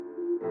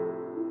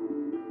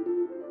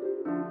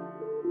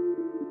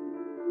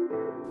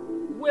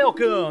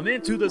Welcome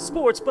into the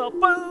Sports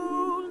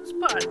Buffoons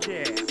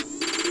podcast.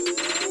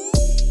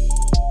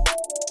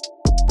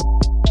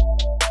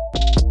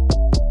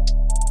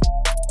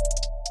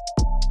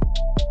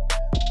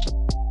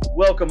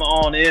 Welcome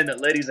on in,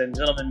 ladies and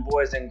gentlemen,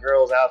 boys and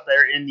girls out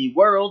there in the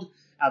world,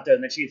 out there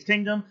in the Chiefs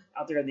Kingdom,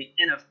 out there in the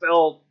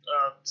NFL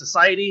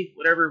society,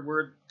 whatever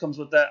word comes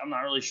with that, I'm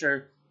not really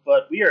sure.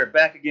 But we are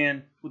back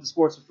again with the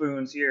Sports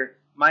Buffoons here.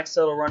 Mike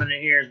Settle running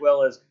it here, as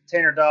well as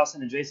Tanner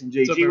Dawson and Jason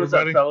JG. What's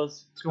up,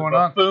 fellas? What's going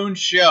on? Buffoon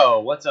show.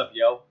 What's up,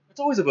 yo? It's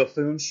always a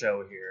buffoon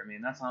show here. I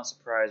mean, that's not a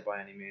surprise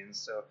by any means.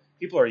 So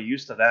people are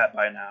used to that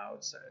by now, I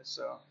would say.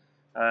 So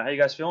how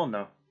you guys feeling,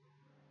 though?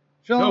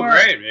 Feeling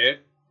great, dude.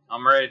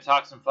 I'm ready to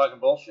talk some fucking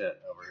bullshit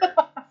over here.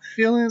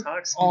 Feeling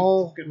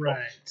all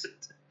right.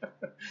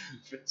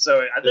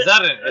 So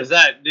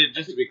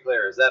just to be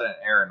clear, is that an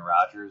Aaron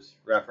Rodgers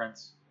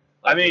reference?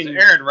 I mean,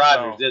 Aaron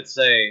Rodgers did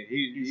say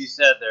he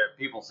said that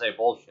people say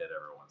bullshit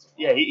every once in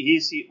a while.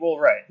 Yeah,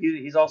 right.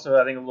 He's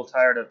also, I think, a little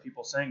tired of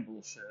people saying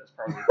bullshit. It's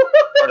probably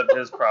part of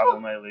his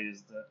problem, at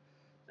least.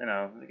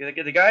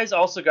 The guy's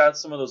also got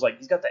some of those, like,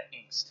 he's got that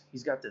angst.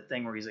 He's got the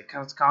thing where he's like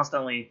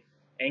constantly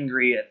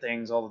angry at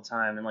things all the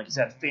time, and like he's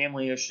had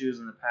family issues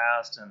in the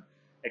past, and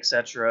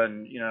etc.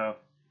 And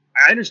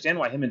I understand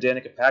why him and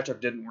Danica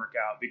Patrick didn't work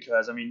out,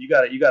 because I mean, you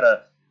got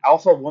a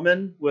alpha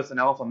woman with an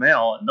alpha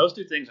male, and those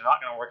two things are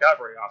not going to work out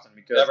very often,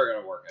 because never going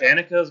to work out.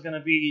 Danica is going to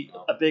be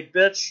a big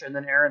bitch, and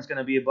then Aaron's going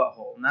to be a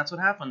butthole, and that's what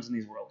happens in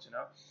these worlds,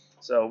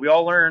 So we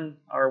all learn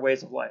our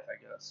ways of life, I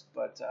guess.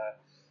 But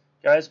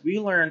guys, we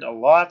learned a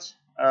lot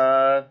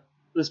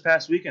this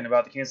past weekend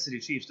about the Kansas City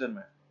Chiefs, didn't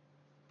we?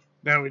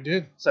 Yeah, we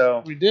did.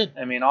 So we did.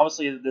 I mean,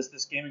 obviously,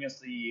 this game against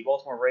the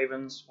Baltimore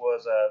Ravens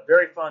was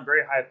very fun,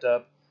 very hyped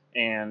up.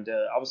 And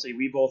obviously,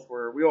 we all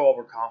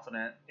were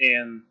confident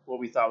in what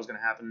we thought was going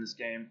to happen in this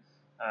game.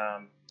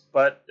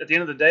 But at the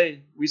end of the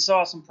day, we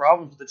saw some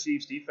problems with the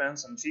Chiefs'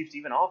 defense and Chiefs'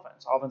 even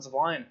offense. Offensive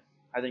line,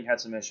 I think,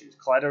 had some issues.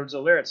 Clyde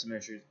Edwards-Helaire had some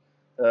issues.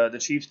 The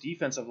Chiefs'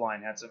 defensive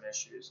line had some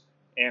issues.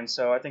 And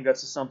so I think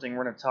that's just something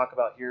we're going to talk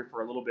about here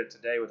for a little bit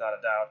today, without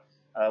a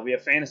doubt. We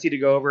have fantasy to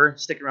go over.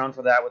 Stick around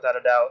for that, without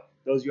a doubt.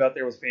 Those of you out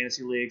there with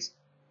fantasy leagues,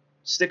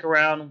 stick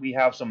around. We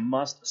have some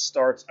must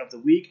starts of the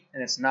week,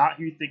 and it's not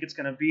who you think it's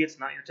going to be. It's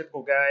not your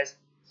typical guys,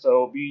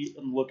 so be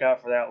on the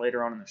lookout for that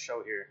later on in the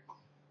show here.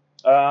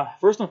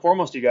 First and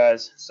foremost, you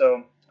guys,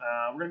 so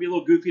we're going to be a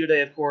little goofy today,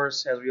 of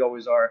course, as we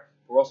always are,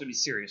 but we're also going to be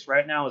serious.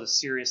 Right now is a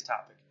serious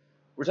topic.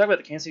 We're talking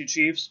about the Kansas City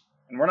Chiefs,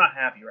 and we're not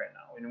happy right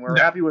now. I mean, we're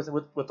happy with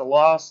the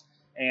loss,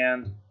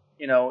 and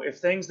if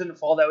things didn't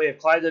fall that way, if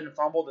Clyde didn't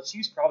fumble, the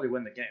Chiefs probably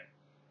win the game.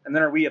 And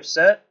then are we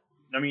upset?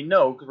 I mean,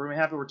 no, because we're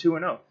happy we're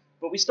 2-0.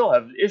 But we still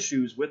have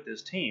issues with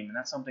this team, and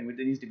that's something that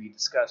needs to be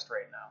discussed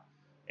right now.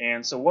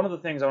 And so one of the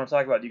things I want to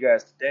talk about to you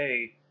guys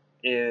today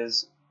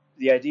is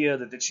the idea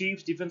that the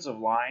Chiefs' defensive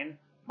line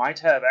might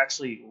have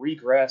actually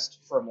regressed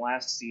from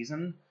last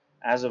season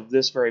as of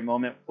this very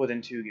moment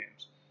within 2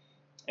 games.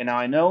 And now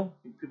I know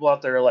people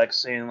out there are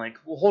saying,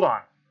 well, hold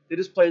on. They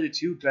just played the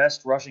 2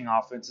 best rushing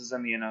offenses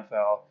in the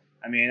NFL.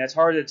 I mean, it's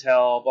hard to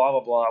tell, blah,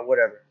 blah, blah,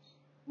 whatever.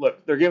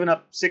 Look, they're giving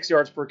up 6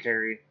 yards per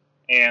carry,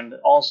 and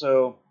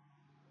also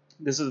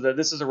this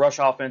is a rush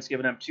offense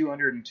giving up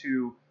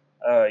 202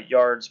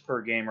 yards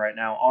per game right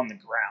now on the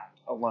ground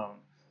alone.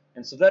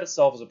 And so that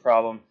itself is a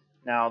problem.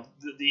 Now,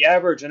 the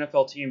average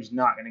NFL team's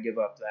not going to give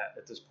up that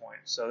at this point.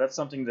 So that's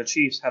something the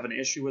Chiefs have an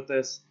issue with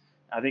this.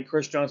 I think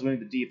Chris Jones winning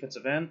the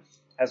defensive end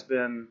has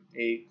been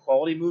a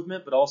quality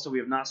movement, but also we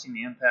have not seen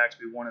the impact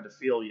we wanted to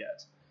feel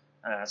yet.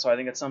 So I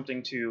think it's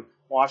something to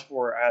watch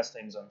for as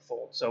things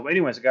unfold. So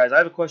anyways, guys, I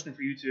have a question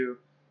for you two.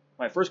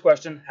 My first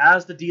question,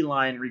 has the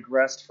D-line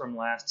regressed from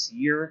last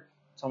year?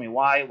 Tell me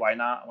why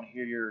not. I want to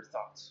hear your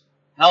thoughts.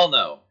 Hell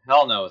no,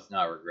 it's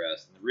not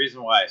regressed. And the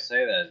reason why I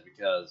say that is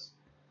because,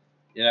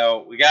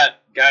 we got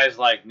guys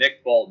like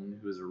Nick Bolton,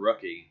 who's a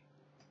rookie,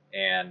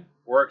 and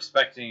we're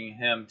expecting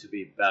him to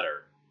be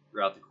better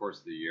throughout the course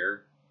of the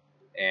year.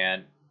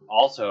 And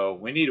also,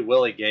 we need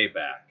Willie Gay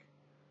back.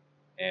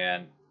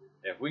 And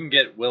if we can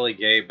get Willie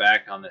Gay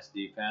back on this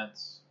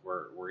defense,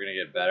 we're going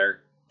to get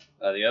better.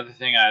 The other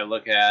thing I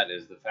look at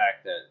is the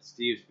fact that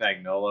Steve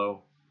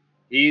Spagnuolo,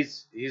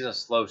 he's a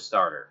slow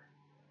starter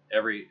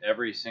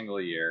every single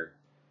year,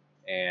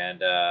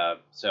 and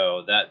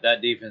so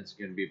that defense is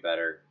going to be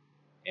better.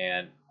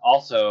 And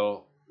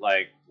also,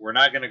 we're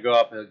not going to go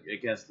up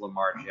against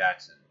Lamar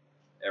Jackson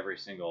every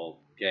single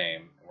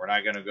game. We're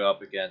not going to go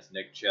up against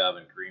Nick Chubb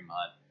and Kareem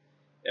Hunt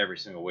every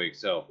single week.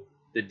 So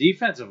the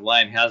defensive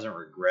line hasn't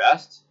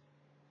regressed.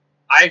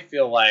 I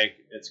feel like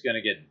it's going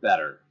to get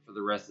better for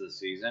the rest of the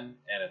season,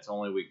 and it's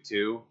only week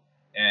 2.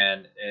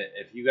 And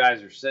if you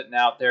guys are sitting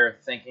out there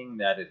thinking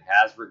that it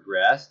has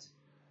regressed,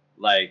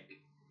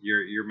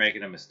 you're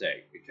making a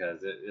mistake,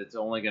 because it's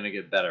only going to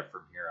get better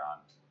from here on.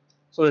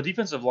 So the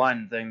defensive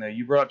line thing, though,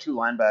 you brought up 2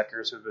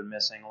 linebackers who have been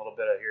missing a little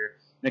bit out here.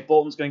 Nick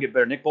Bolton's going to get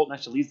better. Nick Bolton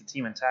actually leads the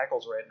team in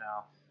tackles right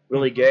now.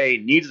 Willie Gay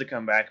needs to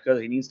come back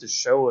because he needs to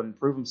show and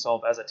prove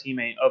himself as a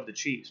teammate of the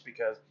Chiefs,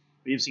 because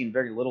we've seen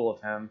very little of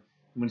him.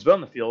 When he's been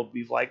on the field,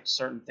 we've liked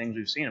certain things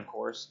we've seen, of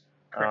course.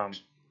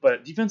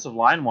 But defensive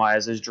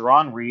line-wise, is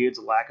Jerron Reed's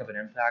lack of an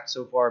impact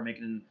so far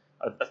making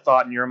a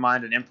thought in your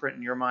mind, an imprint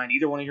in your mind,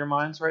 either one of your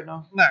minds right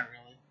now? Not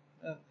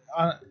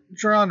really.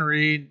 Jerron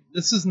Reed,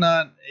 this is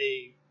not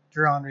a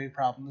Jerron Reed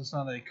problem. This is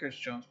not a Chris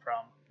Jones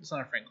problem. It's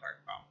not a Frank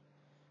Clark problem.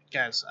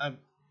 Guys,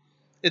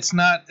 it's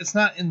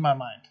not in my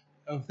mind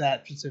of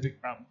that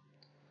specific problem.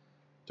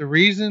 The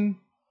reason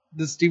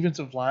this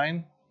defensive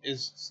line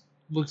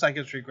looks like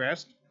it's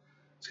regressed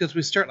is because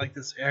we start like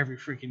this every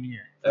freaking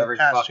year. Every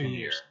the past fucking 2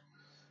 years. year.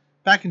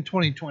 Back in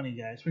 2020,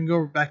 guys, we can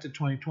go back to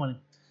 2020.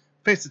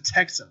 Face the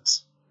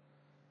Texans.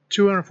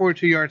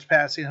 242 yards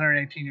passing,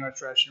 118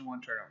 yards rushing,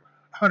 1 turnover.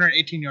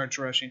 118 yards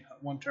rushing,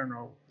 1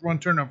 turnover. 1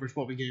 turnover is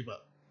what we gave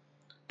up.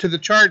 To the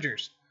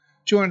Chargers,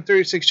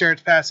 236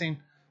 yards passing,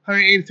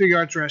 183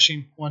 yards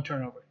rushing, 1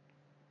 turnover.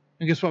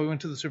 And guess what? We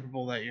went to the Super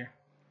Bowl that year.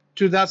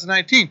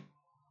 2019,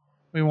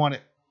 we won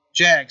it.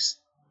 Jags.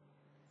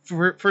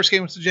 First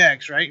game was the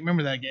Jags, right?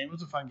 Remember that game? It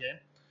was a fun game.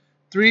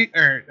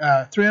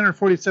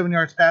 347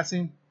 yards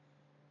passing,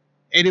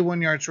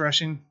 81 yards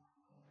rushing,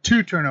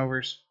 2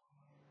 turnovers.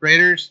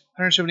 Raiders,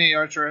 178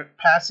 yards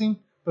passing,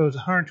 but it was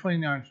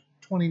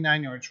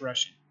 129 yards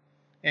rushing.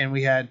 And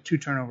we had 2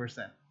 turnovers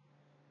then.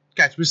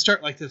 Guys, we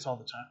start like this all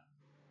the time.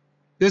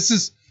 This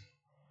is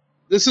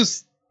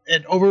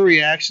an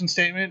overreaction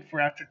statement for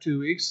after 2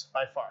 weeks,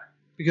 by far.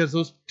 Because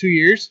those 2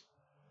 years,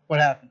 what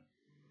happened?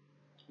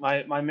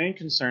 My main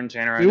concern,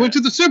 Tanner... We went to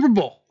the Super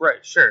Bowl.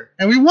 Right, sure.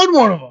 And we won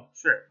one of them.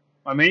 Sure.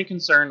 My main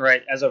concern,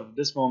 right, as of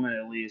this moment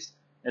at least,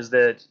 is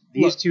that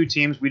these two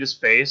teams we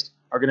just faced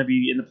are going to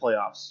be in the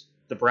playoffs.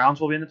 The Browns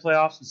will be in the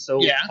playoffs, and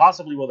so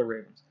possibly will the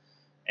Ravens.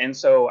 And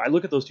so I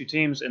look at those two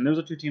teams, and those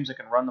are two teams that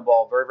can run the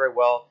ball very, very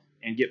well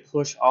and get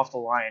pushed off the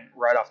line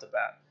right off the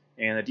bat.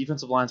 And the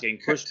defensive line's getting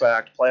pushed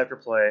back play after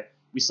play.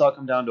 We saw it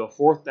come down to a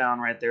 4th down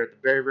right there at the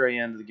very, very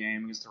end of the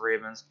game against the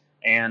Ravens,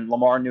 and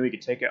Lamar knew he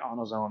could take it on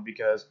his own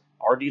because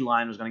our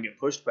D-line was going to get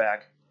pushed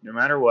back. No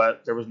matter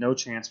what, there was no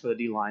chance for the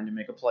D-line to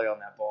make a play on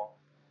that ball.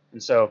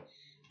 And so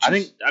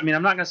I'm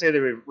not going to say they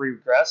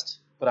regressed,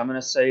 but I'm going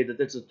to say that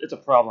it's a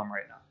problem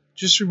right now.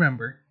 Just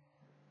remember,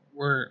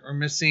 we're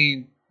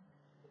missing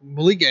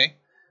Willie Gay.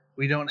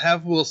 We don't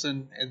have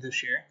Wilson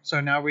this year.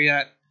 So now we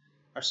got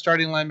our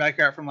starting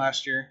linebacker out from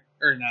last year.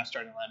 Or not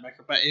starting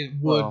linebacker, but it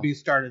would be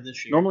started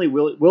this year. Normally,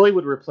 Willie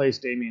would replace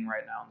Damian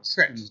right now in this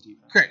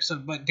defense. Correct. So,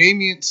 but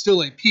Damian's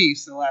still a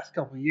piece the last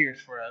couple of years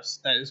for us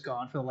that is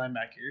gone for the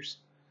linebackers.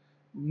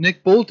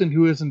 Nick Bolton,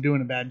 who isn't doing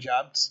a bad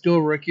job, still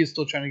a rookie,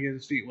 still trying to get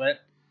his feet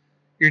wet.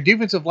 Your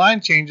defensive line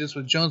changes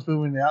with Jones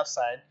moving to the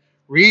outside.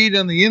 Reed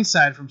on the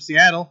inside from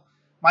Seattle.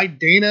 Mike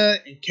Dana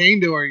and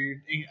Kando are your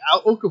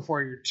Okafor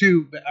are your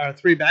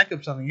 3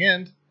 backups on the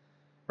end,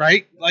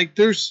 right? Like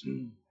there's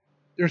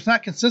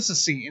not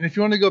consistency. And if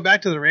you want to go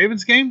back to the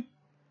Ravens game,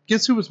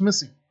 guess who was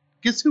missing?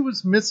 Guess who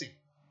was missing?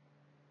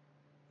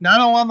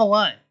 Not all on the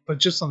line, but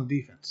just on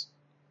the defense.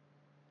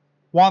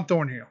 Juan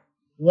Thornhill.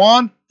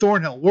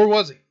 Where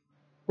was he?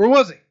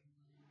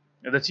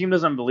 The team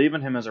doesn't believe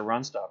in him as a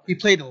run stopper. He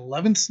played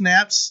 11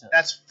 snaps. Yes.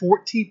 That's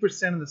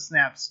 14% of the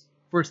snaps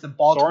versus the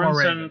Baltimore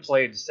Ravens.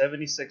 Played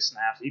 76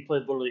 snaps. He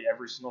played literally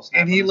every single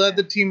snap. And he led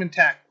the team in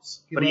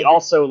tackles. He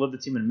also led the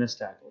team in missed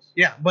tackles.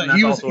 Yeah, but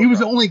he was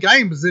the only guy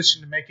in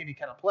position to make any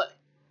kind of play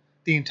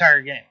the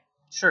entire game.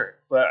 Sure,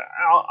 but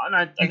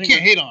I think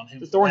can't hate on him.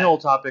 The Thornhill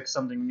topic is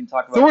something we can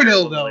talk about.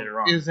 Thornhill, though, later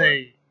on, is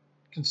a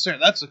concern.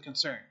 That's a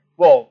concern.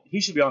 Well,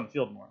 he should be on the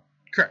field more.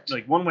 Correct.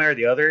 Like one way or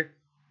the other.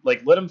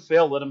 Like let him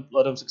fail, let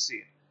him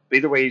succeed. But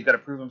either way, he's got to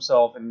prove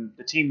himself, and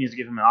the team needs to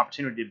give him an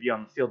opportunity to be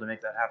on the field to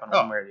make that happen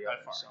one way or the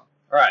other. So.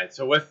 All right,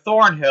 so with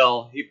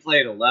Thornhill, he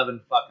played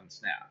 11 fucking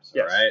snaps.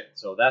 All right,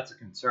 so that's a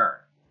concern.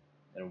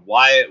 And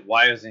why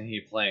isn't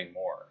he playing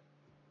more?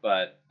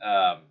 But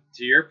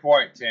to your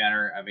point,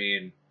 Tanner, I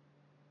mean,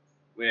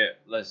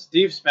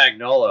 Steve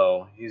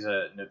Spagnuolo, he's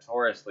a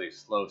notoriously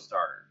slow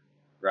starter,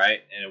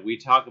 right? And we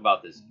talk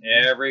about this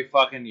every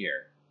fucking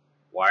year.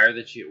 Why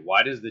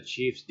does the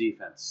Chiefs'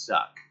 defense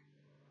suck?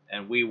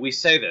 And we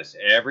say this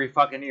every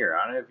fucking year.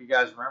 I don't know if you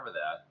guys remember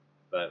that,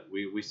 but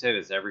we say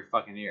this every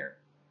fucking year.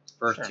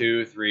 First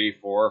 2, 3,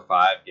 4,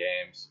 5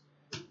 games.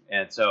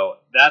 And so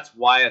that's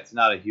why it's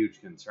not a huge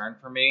concern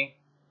for me,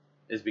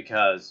 is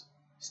because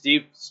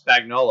Steve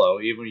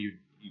Spagnuolo, even when you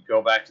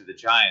go back to the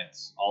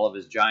Giants, all of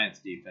his Giants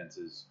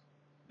defenses,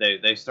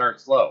 they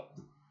start slow.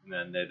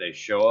 And then they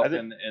show up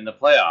in the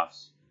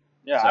playoffs.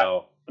 Yeah.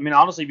 So I mean,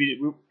 honestly,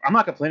 I'm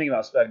not complaining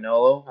about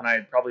Spagnuolo, and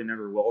I probably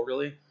never will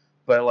really.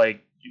 But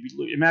like,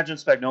 imagine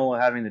Spagnuolo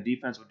having the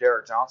defense with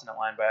Derek Johnson at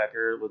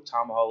linebacker, with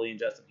Tom Hawley and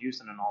Justin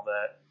Houston and all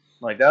that.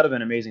 Like, that would have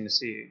been amazing to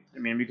see. I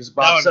mean, because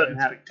Bob Sutton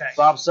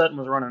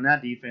was running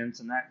that defense,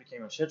 and that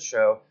became a shit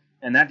show.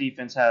 And that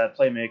defense had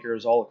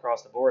playmakers all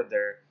across the board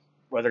there.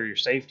 Whether you're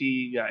safety,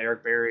 you got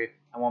Eric Berry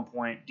at one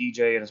point,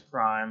 DJ in his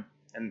prime,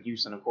 and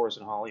Houston, of course,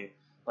 and Hawley.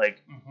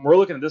 Like, we're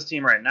looking at this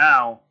team right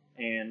now,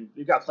 and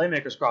we've got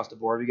playmakers across the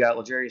board. We got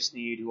L'Jarius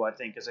Sneed, who I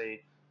think is a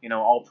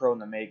all-pro in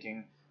the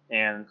making,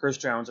 and Chris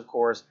Jones, of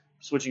course,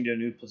 switching to a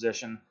new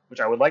position,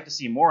 which I would like to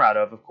see more out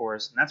of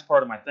course. And that's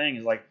part of my thing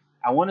is, like,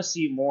 I want to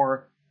see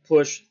more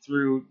push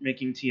through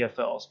making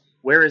TFLs.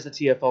 Where is the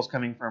TFLs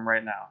coming from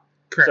right now?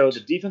 Correct. So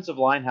the defensive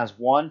line has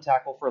 1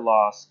 tackle for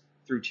loss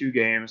through 2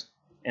 games,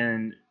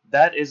 and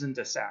that isn't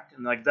a sack.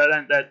 And like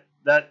that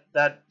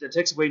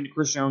takes away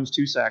Chris Jones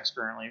 2 sacks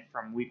currently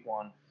from week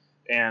 1,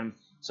 and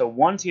so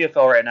 1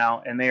 TFL right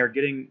now, and they are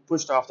getting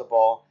pushed off the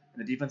ball,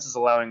 and the defense is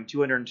allowing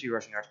 202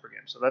 rushing yards per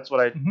game. So that's what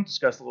I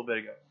discussed a little bit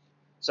ago.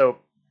 So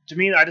to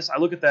me, I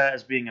look at that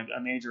as being a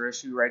major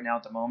issue right now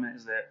at the moment,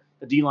 is that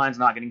the D-line's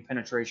not getting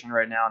penetration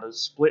right now to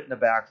split in the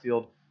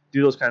backfield,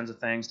 do those kinds of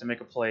things to make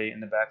a play in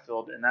the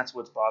backfield, and that's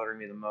what's bothering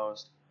me the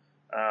most.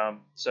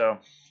 So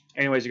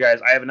anyways, you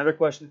guys, I have another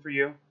question for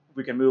you.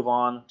 We can move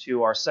on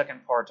to our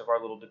second part of our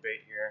little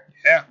debate here.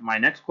 Yeah. My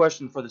next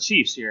question for the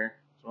Chiefs here,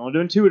 so we're only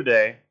doing 2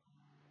 today,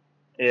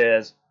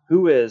 is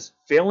who is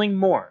failing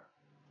more?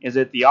 Is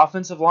it the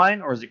offensive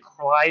line or is it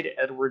Clyde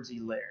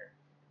Edwards-Helaire?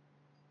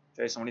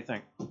 Jason, what do you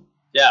think?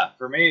 Yeah,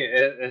 for me,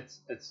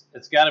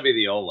 it's got to be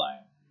the O-line,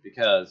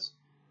 because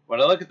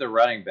when I look at the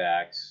running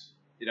backs,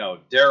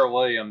 Darrell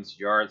Williams'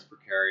 yards per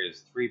carry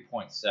is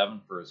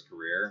 3.7 for his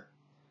career.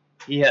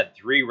 He had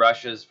 3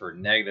 rushes for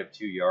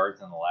 -2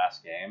 yards in the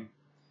last game.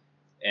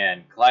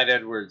 And Clyde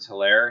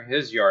Edwards-Helaire,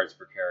 his yards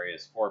per carry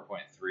is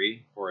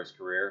 4.3 for his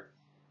career.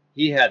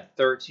 He had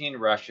 13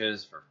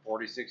 rushes for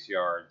 46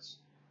 yards,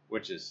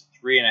 which is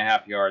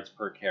 3.5 yards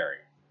per carry.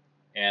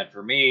 And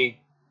for me,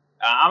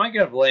 I'm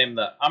gonna blame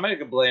the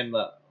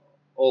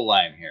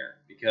O-line here,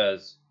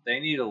 because they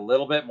need a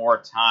little bit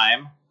more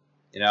time.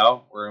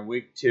 We're in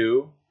week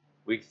 2,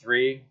 week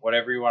 3,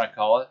 whatever you want to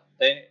call it.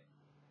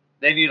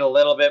 They need a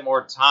little bit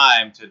more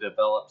time to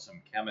develop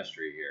some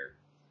chemistry here.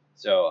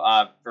 So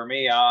for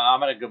me, I'm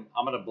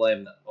gonna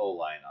blame the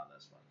O-line on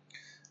this one.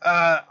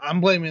 I'm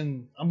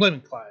blaming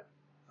Clyde.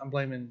 I'm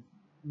blaming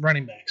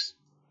running backs.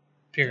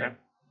 Period. Okay.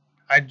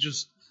 I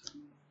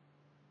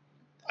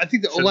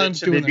think the O-line's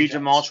doing should they be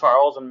Jamal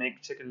Charles and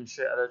make chicken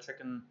shit out of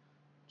chicken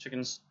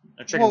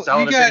salad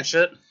out of chicken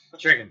shit?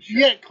 Chicken shit.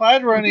 Yeah,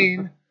 Clyde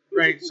running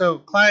right. So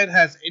Clyde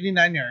has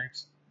 89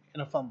 yards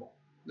and a fumble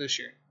this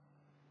year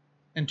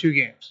in 2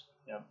 games.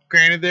 Yeah.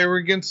 Granted, they were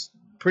against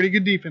pretty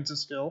good defenses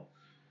still.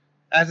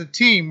 As a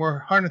team, we're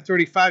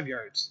 135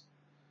 yards,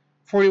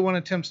 41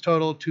 attempts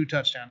total, 2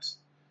 touchdowns.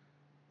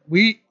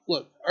 We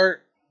were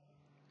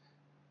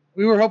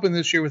hoping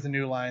this year with a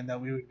new line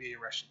that we would be a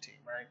rushing team,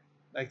 right?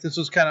 Like, this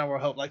was kind of our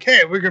hope. Like,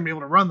 hey, we're going to be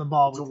able to run the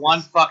ball. It's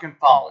one fucking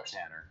fumble,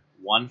 Tanner.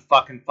 One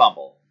fucking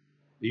fumble.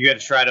 You got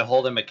to try to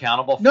hold him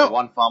accountable for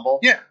one fumble?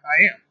 Yeah,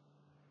 I am.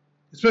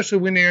 Especially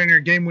when you're in your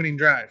game-winning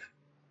drive.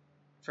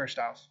 First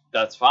off.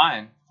 That's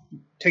fine.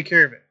 Take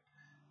care of it.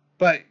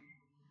 But,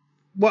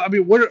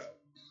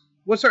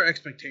 what's our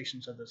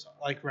expectations of this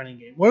running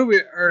game? What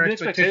are our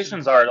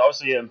expectations are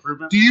obviously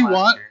improvement. Do you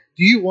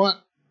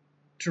want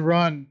to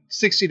run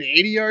 60 to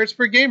 80 yards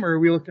per game, or are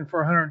we looking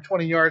for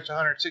 120 yards to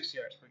 160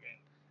 yards per game?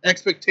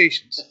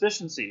 Expectations.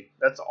 Efficiency.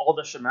 That's all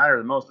that should matter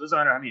the most. It doesn't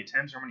matter how many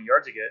attempts or how many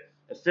yards you get.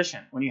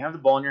 Efficient. When you have the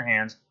ball in your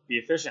hands, be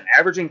efficient.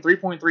 Averaging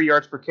 3.3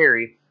 yards per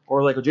carry,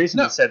 or like what Jason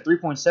just said,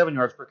 3.7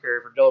 yards per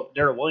carry for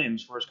Darrell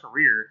Williams for his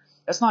career,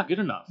 that's not good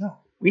enough. No.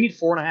 We need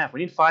 4.5. We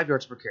need 5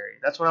 yards per carry.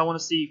 That's what I want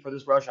to see for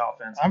this rush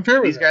offense. I'm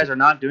fair with These guys are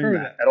not doing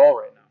that at all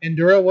right now. And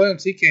Darrell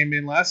Williams, he came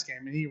in last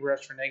game and he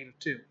rushed for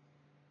 -2.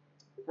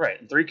 Right,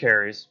 and 3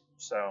 carries.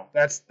 So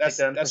that's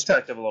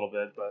perspective tough. a little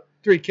bit, but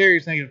 3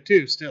 carries,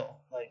 -2 still.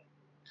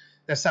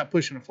 That's not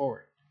pushing it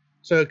forward.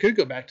 So it could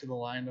go back to the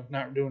line of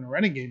not doing a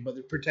running game, but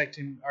they're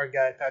protecting our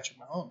guy Patrick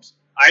Mahomes.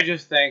 I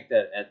just think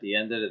that at the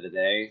end of the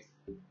day,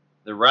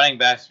 the running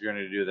backs are going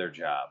to do their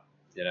job.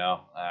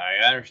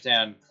 I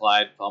understand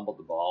Clyde fumbled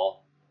the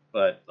ball,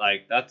 but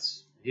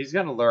he's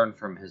going to learn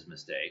from his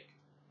mistake.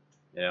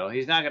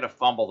 He's not going to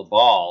fumble the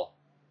ball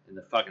in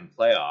the fucking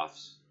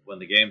playoffs when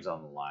the game's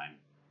on the line.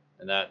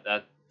 And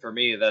that for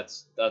me,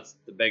 that's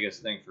the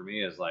biggest thing for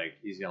me is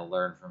he's going to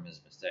learn from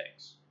his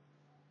mistakes.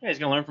 Yeah, he's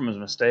going to learn from his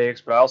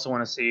mistakes, but I also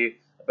want to see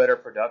a better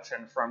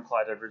production from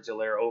Clyde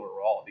Edwards-Helaire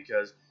overall,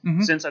 because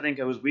since I think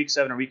it was week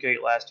 7 or week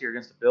 8 last year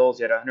against the Bills,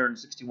 he had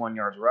 161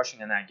 yards rushing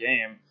in that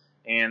game,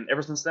 and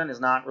ever since then has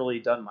not really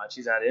done much.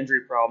 He's had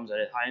injury problems, had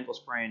a high ankle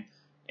sprain,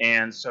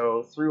 and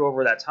so through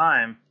over that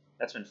time,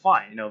 that's been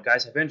fine.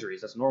 Guys have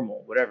injuries, that's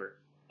normal, whatever.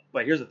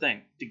 But here's the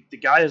thing, the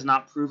guy has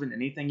not proven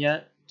anything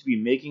yet to be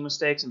making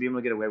mistakes and be able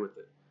to get away with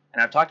it.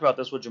 And I've talked about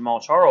this with Jamal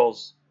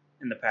Charles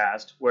in the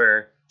past,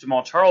 where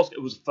Jamal Charles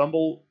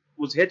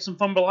hit some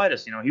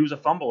fumbleitis. He was a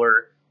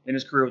fumbler in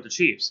his career with the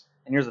Chiefs.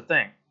 And here's the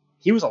thing.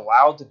 He was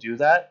allowed to do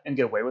that and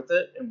get away with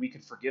it, and we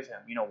could forgive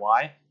him. You know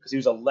why? Because he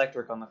was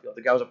electric on the field.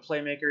 The guy was a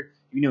playmaker.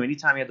 You knew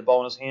anytime he had the ball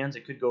in his hands,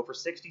 it could go for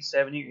 60,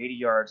 70, 80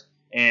 yards,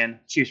 and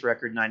Chiefs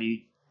record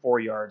 94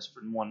 yards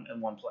in one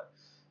play.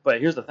 But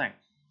here's the thing,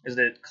 is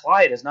that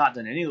Clyde has not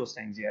done any of those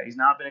things yet. He's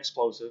not been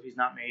explosive. He's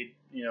not made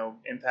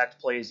impact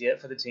plays yet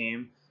for the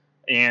team.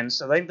 And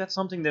so I think that's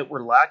something that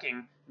we're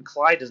lacking. And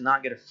Clyde does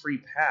not get a free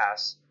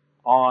pass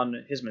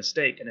on his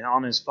mistake and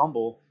on his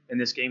fumble in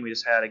this game we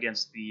just had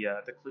against the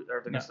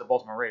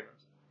Baltimore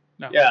Ravens.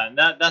 No. Yeah, and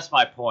that's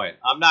my point.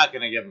 I'm not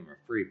going to give him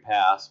a free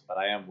pass, but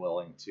I am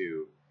willing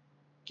to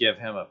give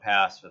him a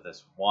pass for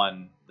this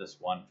one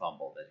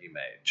fumble that he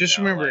made. Just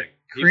remember, like,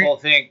 people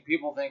think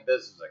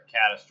this is a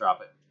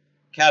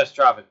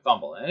catastrophic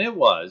fumble, and it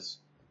was.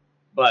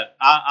 But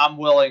I'm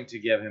willing to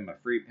give him a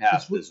free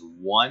pass this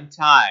one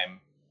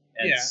time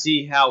and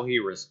see how he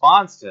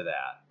responds to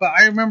that. But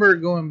I remember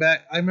going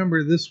back. I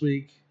remember this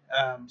week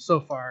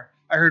so far,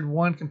 I heard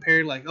one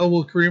compared like, oh,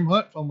 well, Kareem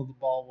Hunt fumbled the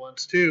ball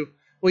once too.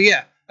 Well,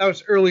 yeah, that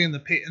was early in the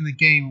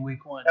game in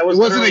week 1. It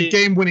wasn't a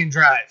game-winning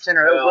drive.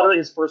 Tanner, that was literally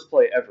his first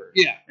play ever.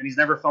 Yeah, and he's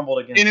never fumbled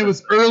again. And it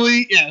was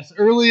early. Yeah, it's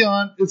early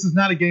on. This is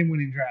not a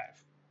game-winning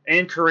drive.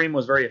 And Kareem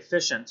was very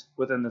efficient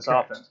within this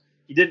offense.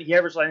 He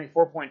averaged, I think,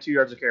 4.2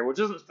 yards a carry, which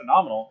isn't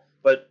phenomenal.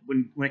 But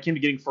when it came to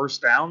getting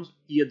first downs,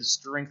 he had the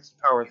strength to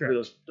power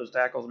through those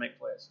tackles and make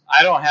plays.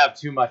 I don't have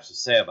too much to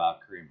say about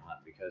Kareem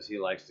Hunt because he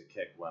likes to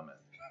kick women.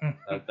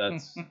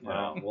 That's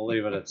we'll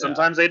leave it at that.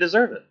 Sometimes they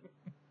deserve it.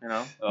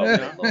 Oh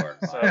good Lord!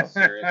 So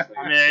seriously,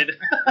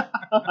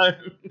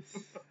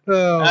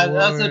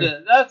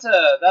 that's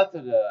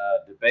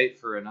a debate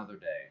for another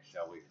day.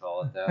 Shall we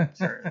call it that?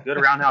 Sure. Good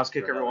roundhouse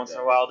kick every once in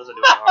a while doesn't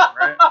do any harm,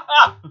 right?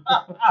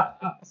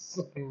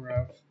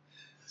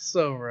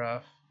 So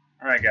rough.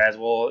 All right, guys.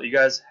 Well, you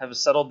guys have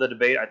settled the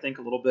debate, I think,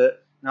 a little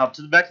bit. Now,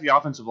 back to the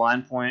offensive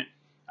line point,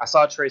 I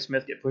saw Trey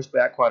Smith get pushed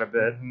back quite a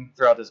bit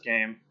throughout this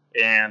game,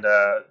 and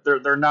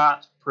they're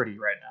not pretty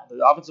right now.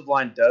 The offensive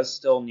line does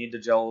still need to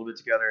gel a little bit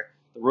together.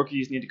 The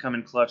rookies need to come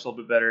in clutch a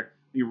little bit better.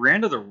 We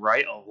ran to the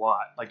right a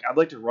lot. Like, I'd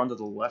like to run to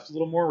the left a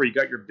little more, where you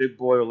got your big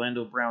boy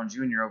Orlando Brown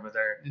Jr. over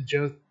there. And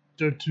Joe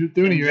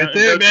Thuney right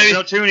there, baby.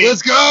 Joe Thuney.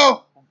 Let's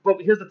go! But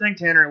here's the thing,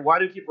 Tanner. Why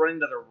do you keep running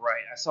to the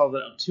right? I saw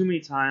that too many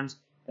times.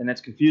 And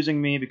that's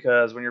confusing me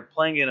because when you're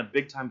playing in a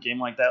big-time game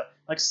like that,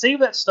 like save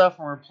that stuff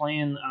when we're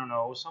playing, I don't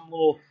know, some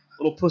little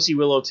pussy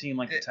willow team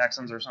like the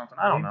Texans or something.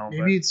 I don't know.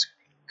 Maybe it's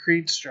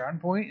Creed's strong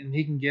point and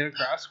he can get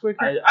across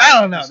quicker. I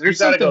don't know. There's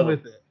something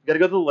with it. You got to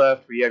go to the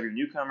left where you have your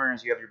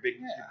newcomers, you have your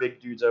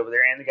big dudes over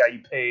there, and the guy you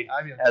paid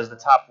as the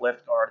top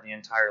left guard in the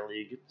entire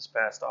league this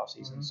past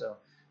offseason. Mm-hmm. So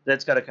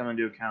that's got to come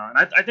into account.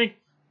 And I think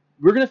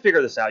we're going to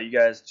figure this out, you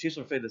guys. Chiefs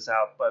will figure this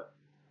out. But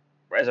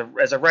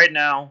as of right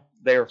now,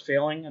 they are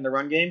failing in the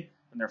run game.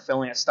 And they're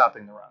failing at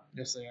stopping the run.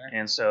 Yes, they are.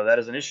 And so that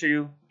is an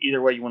issue. Either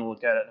way you want to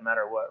look at it, no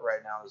matter what, right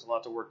now, there's a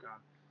lot to work on.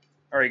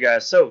 All right,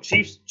 guys. So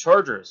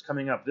Chiefs-Chargers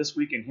coming up this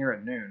weekend here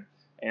at noon.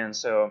 And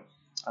so,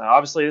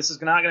 obviously, this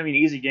is not going to be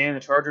an easy game. The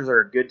Chargers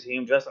are a good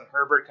team. Justin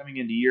Herbert coming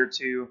into year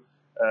 2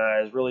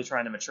 is really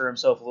trying to mature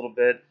himself a little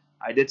bit.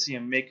 I did see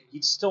him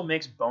he still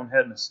makes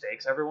bonehead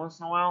mistakes every once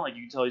in a while. Like,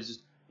 you can tell he's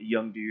just a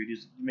young dude.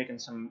 He's making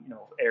some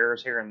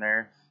errors here and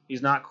there.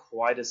 He's not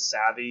quite as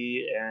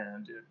savvy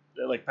and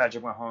like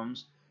Patrick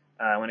Mahomes.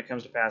 When it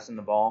comes to passing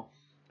the ball.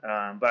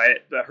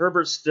 But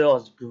Herbert still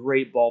has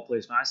great ball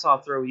placement. I saw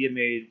a throw he had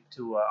made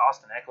to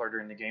Austin Eckler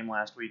during the game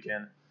last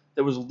weekend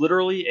that was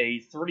literally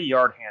a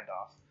 30-yard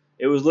handoff.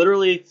 It was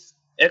literally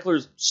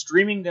Eckler's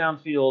streaming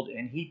downfield,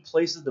 and he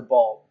places the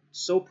ball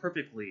so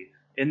perfectly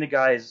in the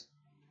guy's,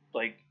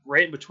 like,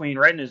 right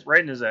in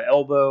his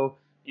elbow,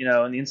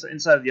 in the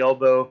inside of the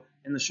elbow,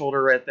 in the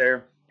shoulder right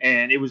there.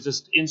 And it was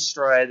just in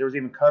stride. There was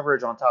even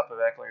coverage on top of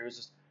Eckler. It was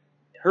just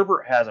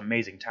Herbert has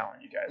amazing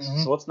talent, you guys.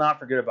 Mm-hmm. So let's not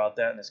forget about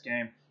that in this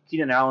game.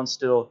 Keenan Allen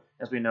still,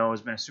 as we know, has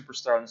been a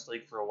superstar in this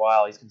league for a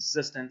while. He's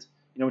consistent.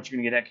 You know what you're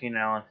going to get at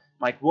Keenan Allen.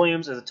 Mike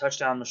Williams is a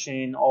touchdown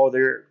machine.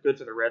 They're good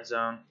for the red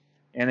zone.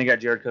 And they got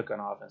Jared Cook on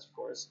offense, of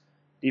course.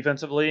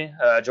 Defensively,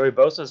 Joey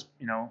Bosa's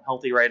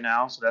healthy right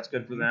now, so that's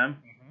good for them.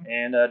 Mm-hmm.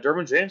 And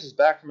Derwin James is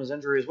back from his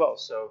injury as well.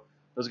 So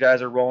those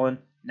guys are rolling.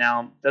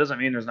 Now, that doesn't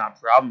mean there's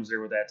not problems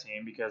there with that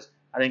team because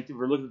I think if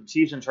we're looking at the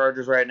Chiefs and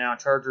Chargers right now,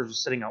 Chargers are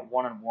sitting at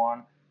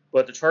 1-1.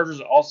 But the Chargers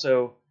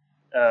also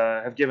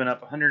have given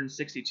up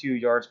 162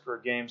 yards per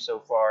game so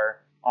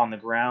far on the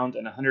ground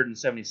and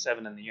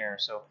 177 in the air.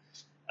 So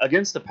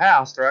against the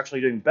pass, they're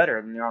actually doing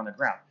better than they are on the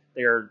ground.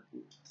 They are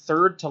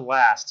third to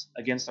last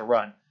against the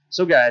run.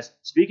 So, guys,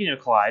 speaking of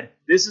Clyde,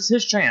 this is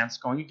his chance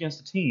going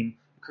against a team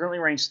currently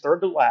ranks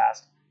third to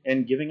last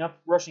and giving up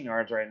rushing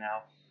yards right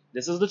now.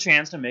 This is the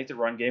chance to make the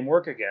run game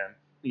work again,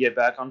 to get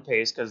back on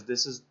pace because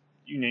this is,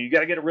 you got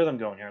to get a rhythm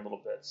going here a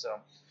little bit. So,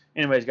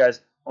 anyways, guys,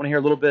 I want to hear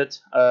a little bit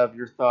of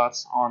your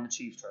thoughts on the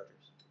Chiefs-Chargers.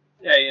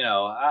 Yeah,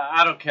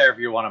 I don't care if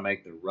you want to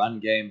make the run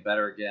game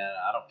better again.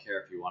 I don't care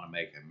if you want to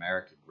make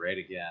America great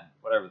again.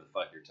 Whatever the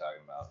fuck you're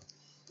talking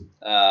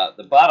about.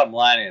 The bottom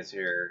line is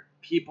here,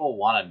 people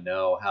want to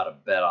know how to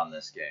bet on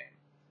this game.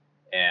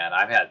 And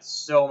I've had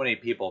so many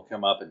people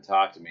come up and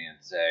talk to me and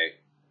say,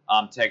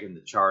 I'm taking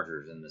the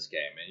Chargers in this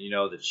game.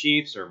 And, the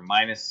Chiefs are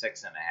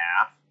 -6.5.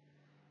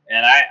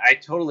 And I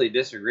totally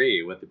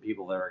disagree with the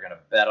people that are going to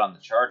bet on the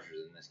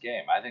Chargers in this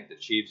game. I think the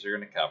Chiefs are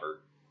going to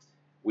cover.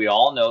 We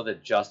all know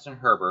that Justin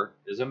Herbert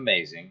is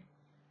amazing.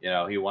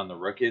 He won the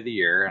Rookie of the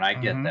Year, and I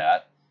get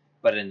that.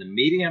 But in the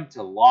medium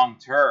to long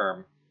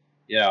term,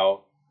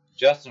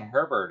 Justin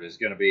Herbert is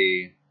going to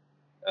be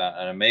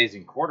an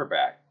amazing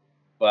quarterback.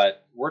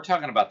 But we're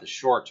talking about the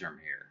short term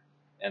here.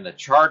 And the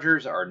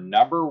Chargers are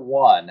number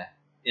 1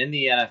 in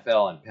the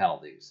NFL in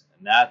penalties.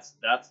 And that's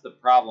the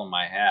problem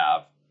I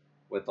have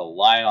with the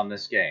line on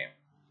this game.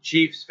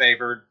 Chiefs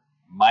favored,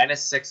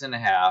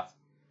 -6.5.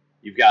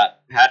 You've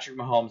got Patrick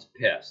Mahomes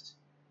pissed.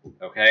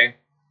 Okay?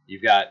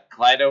 You've got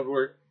Clyde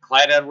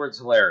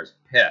Edwards-Helaire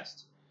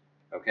pissed.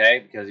 Okay?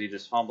 Because he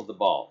just fumbled the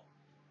ball.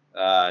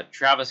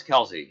 Travis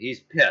Kelce, he's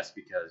pissed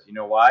because, you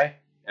know why?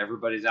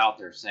 Everybody's out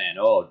there saying,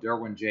 oh,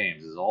 Derwin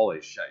James is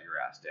always shut your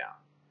ass down.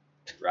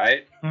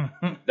 Right?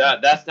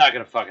 That's not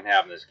going to fucking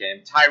happen this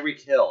game.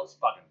 Tyreek Hill is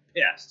fucking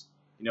pissed.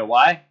 You know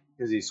why?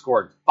 Because he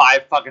scored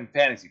 5 fucking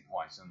fantasy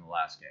points in the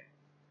last game.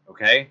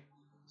 Okay?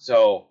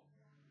 So,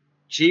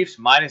 Chiefs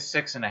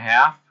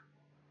 -6.5.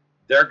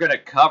 They're going to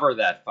cover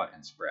that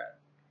fucking spread.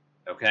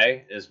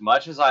 Okay? As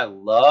much as I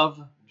love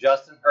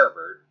Justin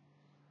Herbert,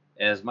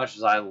 and as much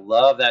as I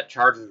love that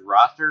Chargers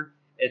roster,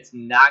 it's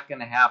not going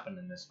to happen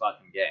in this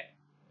fucking game.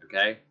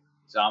 Okay?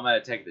 So I'm going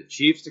to take the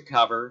Chiefs to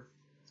cover.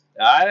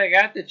 I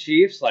got the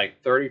Chiefs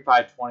like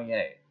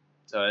 35-28.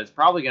 So it's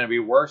probably going to be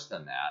worse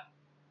than that.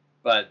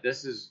 But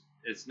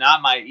it's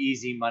not my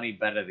easy money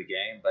bet of the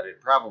game, but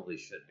it probably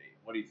should be.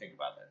 What do you think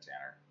about that,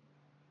 Tanner?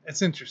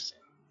 It's interesting.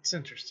 It's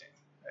interesting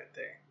right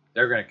there.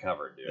 They're going to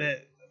cover,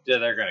 dude.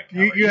 They're going to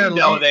cover. You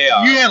they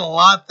are. You had a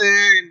lot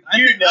there. And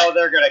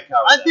they're going to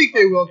cover. I think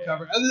they will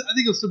cover. I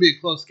think it'll still be a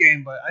close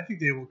game, but I think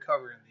they will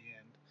cover in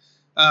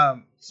the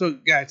end. So,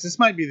 guys, this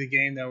might be the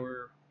game that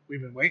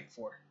we've been waiting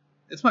for.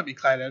 This might be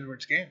Clyde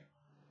Edwards' game.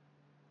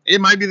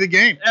 It might be the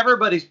game.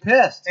 Everybody's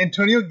pissed.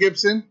 Antonio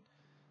Gibson,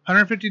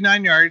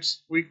 159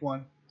 yards, week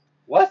 1.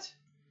 What?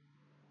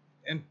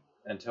 And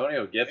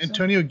Antonio Gibson?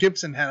 Antonio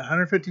Gibson had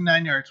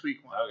 159 yards week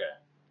 1. Okay.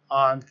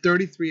 On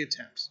 33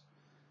 attempts.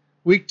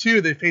 Week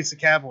 2, they faced the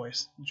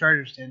Cowboys. The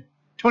Chargers did.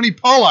 Tony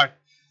Pollard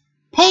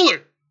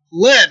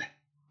led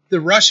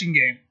the rushing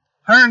game.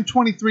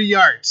 123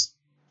 yards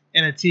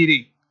and a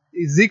TD.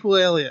 Ezekiel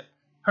Elliott,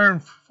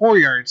 104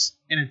 yards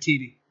and a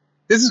TD.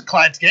 This is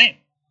Clyde's game.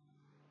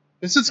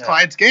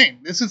 Clyde's game.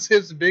 This is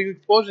his big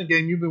explosion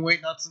game you've been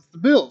waiting on since the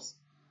Bills.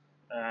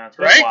 It's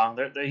been a while.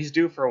 He's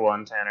due for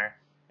one, Tanner.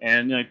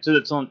 And to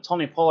the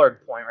Tony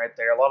Pollard point right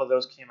there, a lot of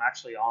those came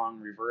actually on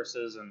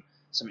reverses and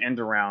some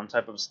end-around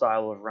type of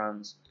style of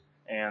runs.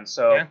 And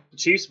so the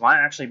Chiefs might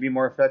actually be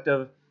more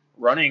effective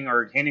running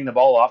or handing the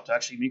ball off to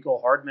actually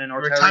Mecole Hardman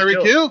or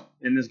Tyreek Hill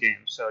in this game.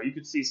 So you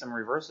could see some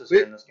reverses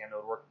in this game that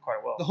would work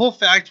quite well. The whole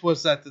fact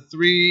was that the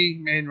 3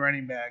 main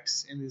running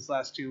backs in these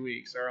last 2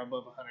 weeks are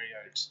above 100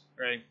 yards.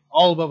 Right?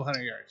 All above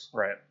 100 yards.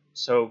 Right.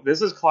 So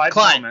this is Clyde's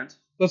moment.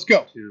 Let's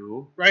go.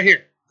 To right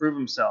here. Prove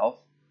himself.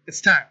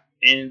 It's time.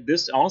 And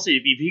this, honestly,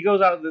 if he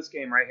goes out of this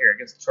game right here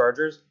against the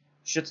Chargers,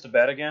 shits the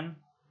bed again,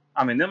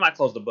 I mean, they might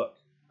close the book.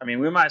 I mean,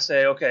 we might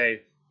say,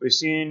 okay, we've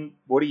seen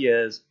what he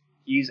is.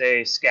 He's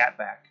a scat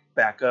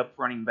backup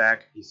running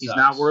back. He's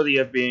not worthy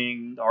of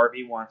being the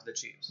RB1 for the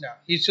Chiefs. No,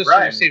 he's just a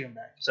receiving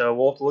back. So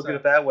we'll have to look at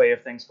it that way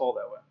if things fall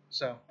that way.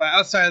 So, but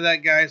outside of that,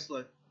 guys,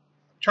 look,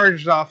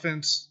 Chargers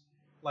offense,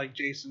 like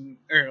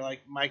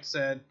Mike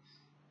said,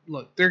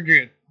 look, they're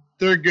good.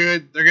 They're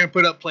good. They're going to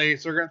put up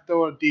plays. They're going to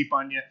throw it deep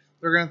on you.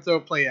 They're going to throw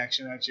play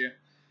action at you.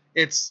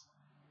 It's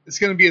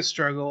going to be a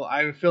struggle. I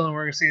have a feeling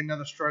we're going to see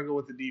another struggle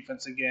with the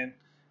defense again.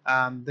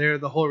 They're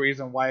the whole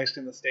reason why it's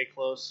going to stay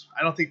close.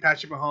 I don't think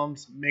Patrick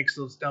Mahomes makes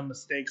those dumb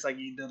mistakes like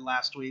he did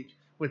last week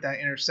with that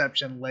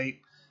interception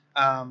late.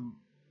 I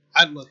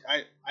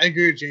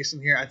agree with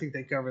Jason here. I think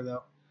they cover,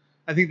 though.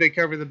 I think they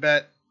cover the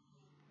bet,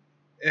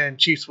 and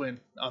Chiefs win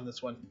on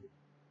this one.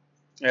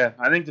 Yeah,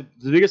 I think the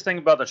biggest thing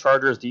about the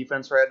Chargers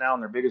defense right now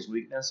and their biggest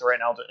weakness right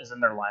now is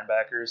in their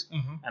linebackers.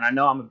 Mm-hmm. And I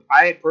know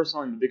I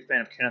personally am a big fan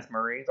of Kenneth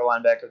Murray, the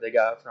linebacker they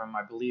got from,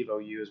 I believe,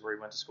 OU is where he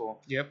went to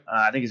school. Yep.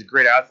 I think he's a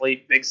great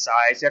athlete, big size.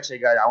 He's actually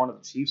a guy I wanted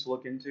the Chiefs to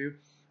look into.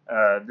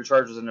 The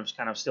Chargers ended up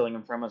kind of stealing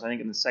him from us, I think,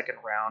 in the second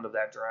round of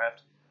that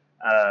draft.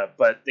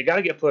 But they got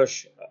to get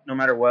pushed, no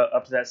matter what,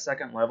 up to that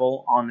second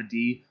level on the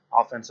D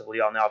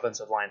offensively, on the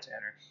offensive line,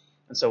 Tanner.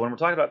 And so when we're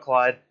talking about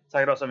Clyde,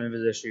 talking about some of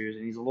his issues,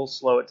 and he's a little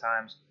slow at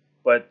times,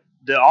 but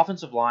the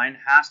offensive line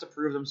has to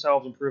prove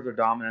themselves and prove their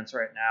dominance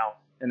right now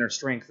and their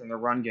strength in their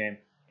run game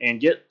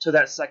and get to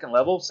that second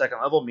level.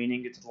 Second level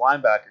meaning get to the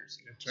linebackers.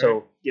 Right.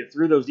 So get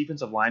through those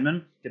defensive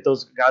linemen, get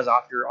those guys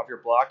off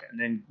your block, and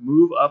then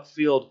move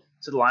upfield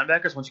to the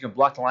linebackers. Once you can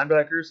block the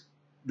linebackers,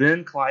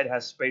 then Clyde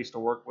has space to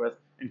work with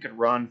and can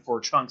run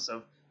for chunks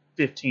of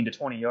 15 to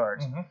 20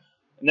 yards. Mm-hmm.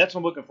 And that's what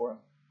I'm looking for.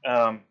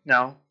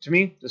 Now, to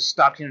me, just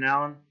stop Keenan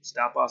Allen,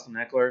 stop Austin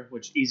Eckler,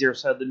 which easier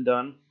said than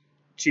done.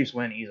 Chiefs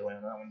win easily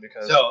on that one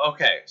because.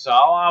 So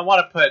I want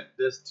to put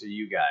this to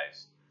you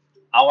guys.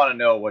 I want to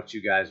know what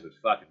you guys would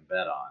fucking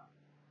bet on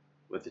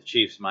with the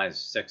Chiefs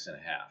 -6.5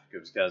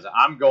 because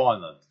I'm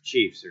going the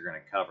Chiefs are going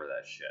to cover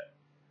that shit.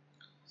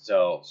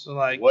 So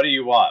what do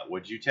you want?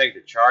 Would you take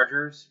the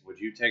Chargers? Would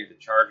you take the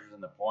Chargers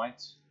and the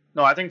points?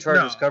 No, I think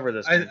Chargers cover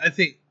this. I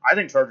think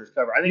Chargers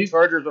cover. I think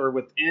Chargers are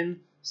within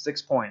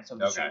 6 points of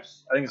the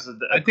Chiefs. I think this is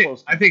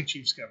close. I think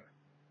Chiefs cover.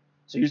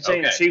 So you're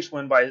saying the Chiefs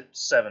win by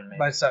 7, maybe?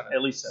 By 7.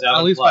 At least 7.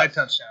 At least by a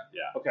touchdown.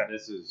 Yeah. Okay.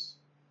 This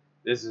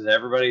is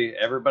everybody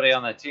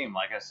on that team.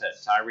 Like I said,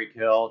 Tyreek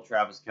Hill,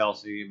 Travis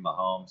Kelce,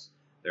 Mahomes,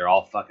 they're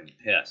all fucking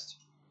pissed.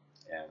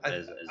 And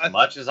as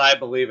much as I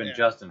believe in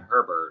Justin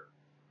Herbert,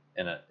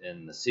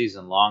 in the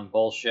season long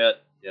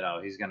bullshit.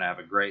 He's gonna have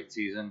a great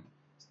season.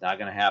 It's not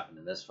gonna happen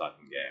in this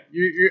fucking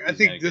game. I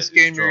think this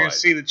game you're gonna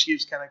see the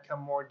Chiefs kind of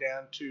come more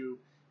down to,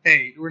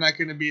 hey, we're not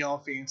gonna be all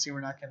fancy.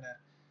 We're not gonna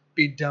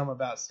be dumb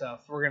about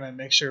stuff. We're gonna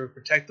make sure we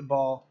protect the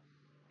ball,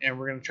 and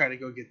we're gonna try to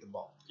go get the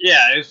ball.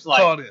 Yeah, it's like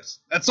that's all it is.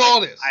 That's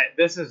all it is.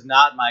 This is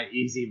not my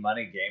easy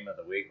money game of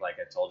the week, like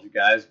I told you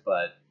guys,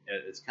 but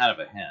it's kind of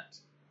a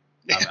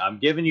hint. I'm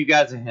giving you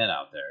guys a hint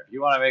out there. If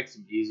you want to make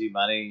some easy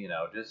money,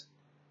 just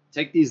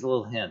take these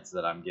little hints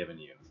that I'm giving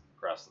you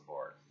across the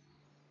board.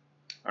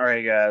 All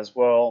right, guys.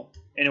 Well,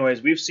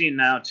 anyways, we've seen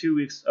now 2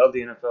 weeks of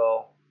the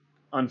NFL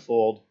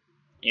unfold,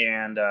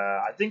 and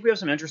I think we have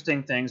some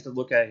interesting things to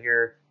look at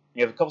here.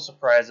 We have a couple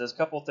surprises, a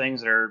couple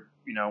things that are,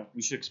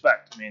 we should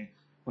expect. I mean,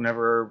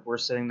 whenever we're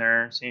sitting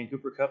there seeing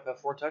Cooper Kupp have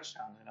 4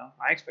 touchdowns,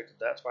 I expected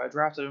that. That's why I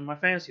drafted him in my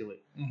fantasy league.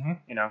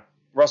 Mm-hmm.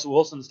 Russell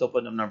Wilson's still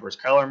putting up numbers.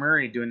 Kyler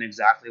Murray doing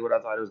exactly what I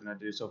thought he was going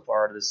to do so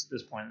far to this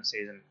point in the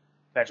season.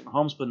 Patrick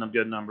Mahomes putting up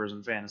good numbers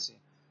in fantasy.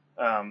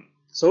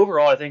 So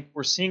overall, I think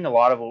we're seeing a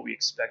lot of what we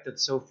expected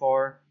so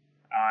far.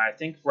 I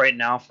think right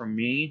now, for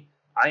me,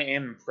 I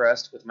am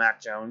impressed with Mac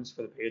Jones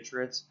for the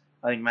Patriots.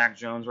 I think Mac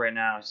Jones right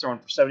now is throwing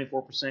for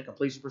 74%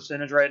 completion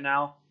percentage right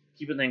now,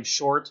 keeping things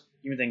short,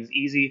 keeping things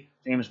easy.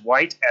 James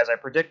White, as I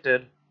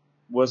predicted,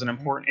 is an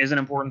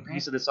important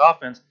piece of this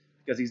offense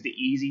because he's the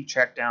easy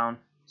check down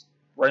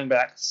running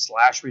back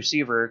 /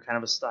 receiver kind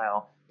of a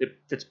style that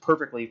fits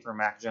perfectly for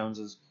Mac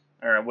Jones's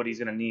or what he's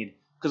going to need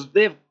because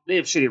they have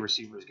shitty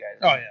receivers, guys.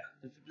 Oh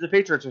yeah, the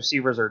Patriots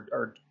receivers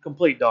are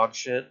complete dog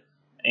shit,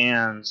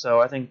 and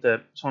so I think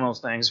that it's one of those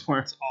things where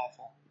it's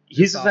awful.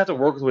 He's just have to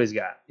work with what he's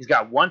got. He's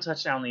got 1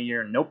 touchdown in the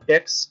year, no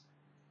picks,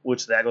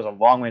 which that goes a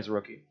long way as a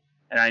rookie.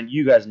 And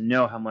you guys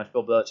know how much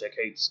Bill Belichick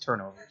hates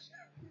turnovers.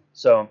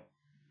 So,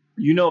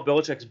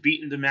 Belichick's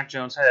beaten to Mac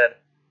Jones' head.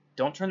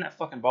 Don't turn that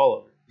fucking ball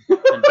over.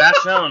 And Mac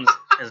Jones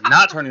is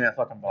not turning that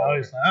fucking ball over. No,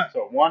 he's not.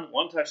 So,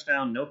 one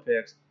touchdown, no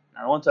picks.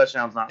 Now, 1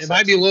 touchdown's not. It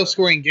might be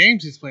low-scoring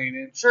games he's playing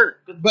in. Sure,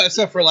 but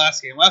except for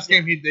last game. Last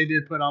game they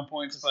did put on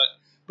points,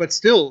 but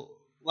still,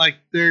 like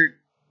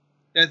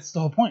that's the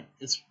whole point.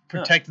 It's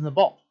protecting the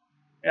ball.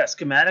 Yeah,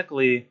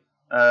 schematically,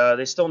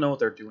 they still know what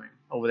they're doing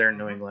over there in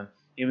New England.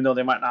 Even though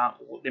they might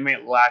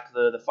lack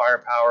the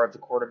firepower of the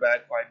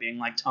quarterback quite being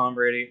like Tom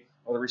Brady,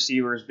 or the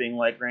receivers being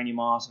like Randy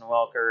Moss and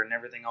Welker and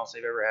everything else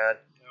they've ever had.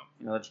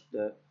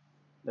 Yep.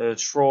 The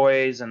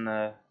Troys and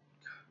the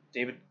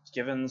David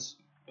Givens,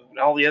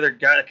 all the other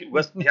guys.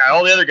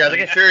 All the other guys. I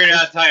can sure you're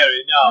not tired.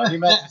 No, he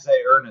meant to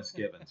say Ernest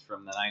Givens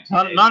from the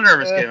 1980s. Not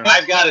Ernest Givens.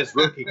 I've got his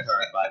rookie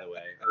card, by the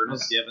way.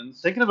 Ernest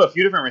Givens. Thinking of a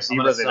few different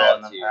receivers they've had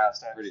in the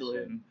past, actually.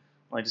 And,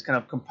 just kind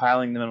of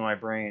compiling them in my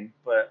brain.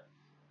 But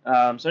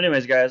so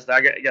anyways, guys,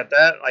 I got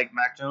that. Like,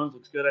 Mac Jones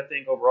looks good, I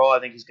think. Overall, I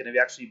think he's going to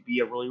actually be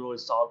a really, really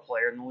solid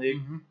player in the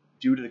league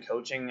due to the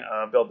coaching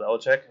of Bill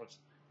Belichick, which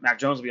Mac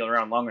Jones will be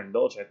around longer than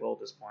Belichick will at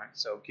this point.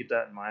 So keep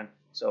that in mind.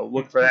 So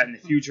look for that in the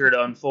future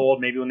to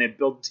unfold. Maybe when they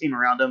build the team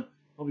around him,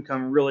 he'll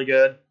become really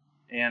good.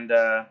 And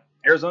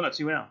Arizona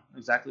 2-0,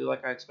 exactly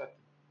like I expected.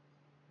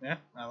 Yeah,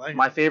 I like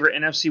my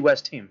favorite NFC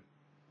West team.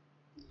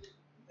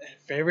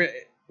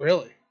 Favorite?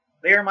 Really?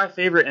 They are my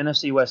favorite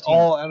NFC West team.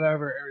 All out of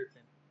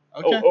everything.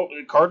 Okay. Oh,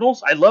 the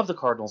Cardinals? I love the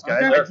Cardinals,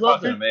 guys. Okay. They're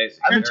fucking amazing.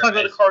 I've been talking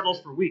about the Cardinals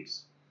for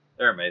weeks.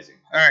 They're amazing.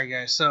 All right,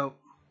 guys. So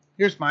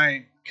here's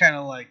my kind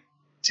of like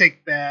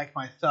take back,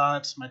 my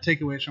thoughts, my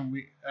takeaways from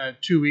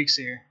 2 weeks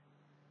here.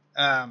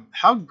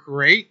 How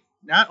great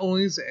not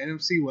only is the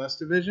NFC West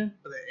division,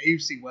 but the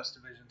AFC West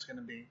division is going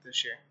to be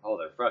this year. Oh,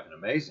 they're fucking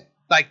amazing.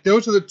 Like,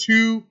 those are the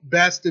 2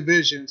 best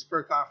divisions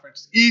per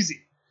conference.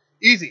 Easy.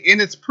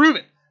 And it's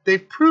proven.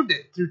 They've proved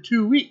it through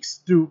 2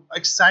 weeks, through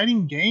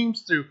exciting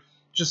games, through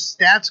just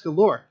stats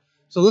galore.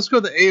 So let's go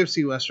to the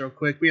AFC West real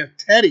quick. We have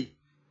Teddy.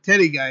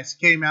 Teddy, guys,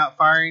 came out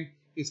firing.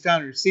 He's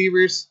found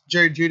receivers.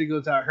 Jerry Jeudy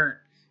goes out hurt.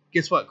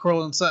 Guess what,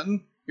 Cortland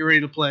Sutton? You're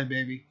ready to play,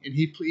 baby. And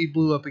he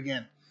blew up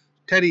again.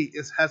 Teddy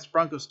has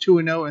Broncos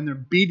 2-0, and they're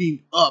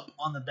beating up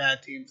on the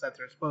bad teams that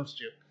they're supposed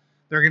to.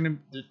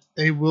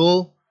 They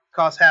will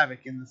cause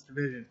havoc in this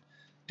division.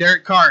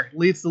 Derek Carr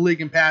leads the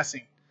league in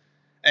passing.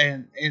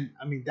 And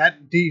I mean,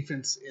 that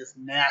defense is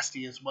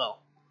nasty as well.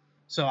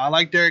 So I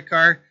like Derek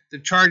Carr. The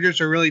Chargers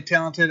are really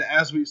talented.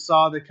 As we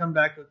saw, they come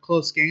back with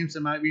close games.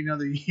 It might be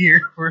another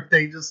year where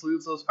they just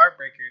lose those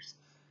heartbreakers.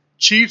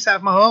 Chiefs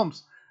have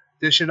Mahomes.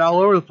 Dish it all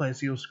over the place.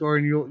 He'll score,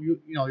 and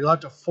you'll have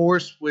to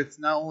force with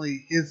not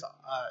only his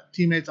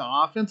teammates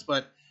on offense,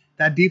 but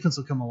that defense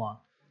will come along.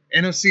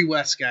 NFC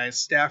West, guys.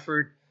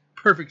 Stafford,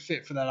 perfect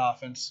fit for that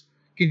offense.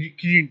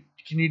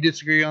 Can you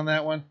disagree on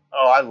that one?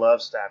 Oh, I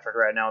love Stafford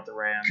right now with the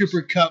Rams.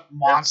 Cooper Kupp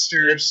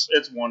monsters.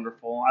 It's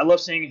wonderful. I love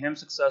seeing him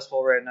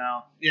successful right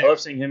now. Yeah. I love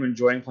seeing him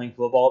enjoying playing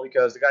football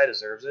because the guy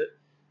deserves it.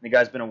 The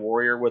guy's been a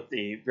warrior with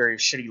the very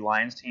shitty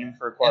Lions team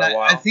for quite a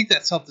while. I think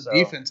that's helped the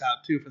defense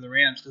out, too, for the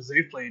Rams because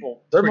they've played.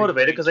 Well, they're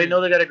motivated because they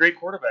know they got a great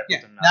quarterback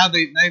with them now.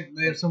 They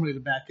have somebody to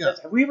back up.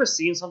 Have we ever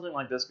seen something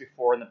like this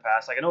before in the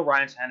past? Like, I know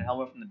Ryan Tannehill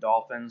went from the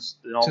Dolphins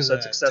and all of a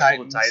sudden successful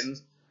to the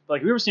Titans. But,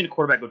 like, have we ever seen a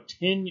quarterback go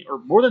 10 or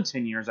more than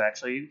 10 years,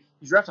 actually?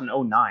 He's drafted in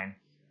 2009.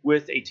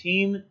 with a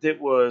team that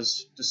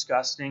was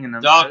disgusting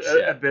and Dog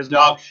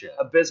shit.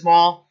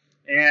 abysmal,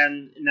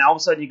 and now all of a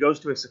sudden he goes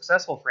to a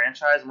successful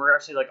franchise, and we're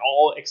actually like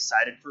all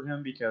excited for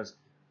him because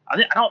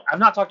I've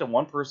not talked to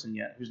one person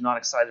yet who's not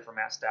excited for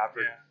Matt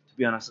Stafford to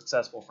be on a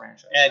successful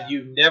franchise. And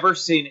you've never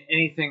seen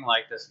anything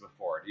like this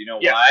before. Do you know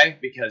why?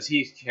 Because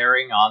he's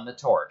carrying on the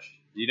torch.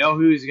 Do you know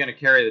who he's going to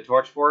carry the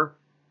torch for?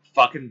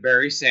 Fucking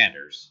Barry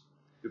Sanders,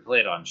 who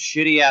played on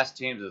shitty-ass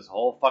teams his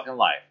whole fucking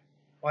life.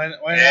 Why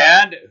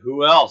and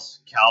who else?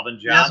 Calvin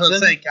Johnson. Yeah, I was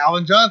going to say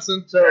Calvin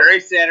Johnson. So, Barry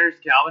Sanders,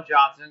 Calvin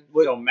Johnson.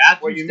 So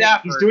Matthew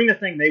Stafford. He's doing the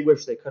thing they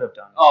wish they could have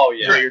done. Oh,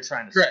 yeah. So you're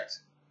trying to Correct.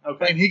 say.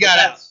 Okay. And he got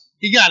out.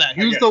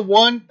 He was the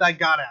one that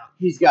got out.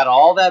 He's got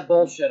all that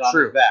bullshit on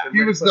his back.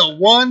 He was the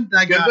one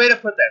that got out. Good way to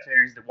put that,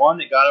 Tanner. He's the one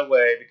that got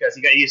away because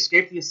he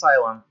escaped the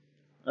asylum,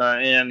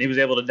 and he was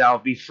able to now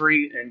be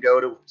free and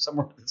go to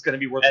somewhere that's going to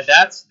be worth. And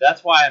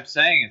that's why I'm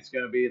saying it's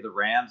going to be the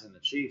Rams and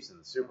the Chiefs in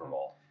the Super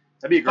Bowl.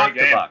 That'd be a great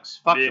game.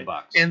 Fuck the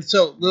Bucks. And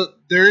so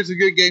there is a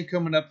good game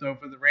coming up though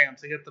for the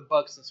Rams. They get the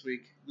Bucks this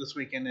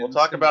weekend. We'll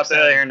talk about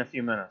that here in a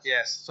few minutes.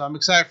 Yes, so I'm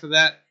excited for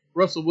that.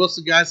 Russell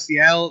Wilson, guys,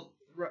 Seattle.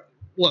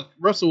 Look,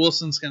 Russell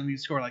Wilson's going to need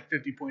to score like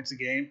 50 points a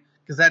game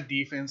because that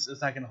defense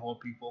is not going to hold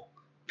people,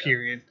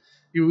 period.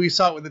 We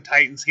saw it with the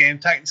Titans game.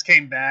 Titans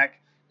came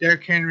back.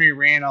 Derrick Henry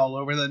ran all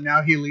over them.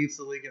 Now he leads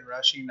the league in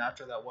rushing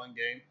after that one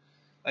game.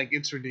 Like,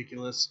 it's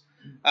ridiculous.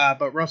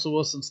 But Russell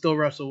Wilson's still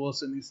Russell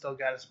Wilson. He's still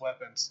got his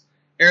weapons.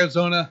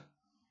 Arizona,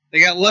 they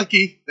got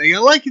lucky. They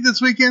got lucky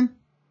this weekend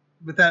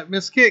with that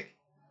missed kick.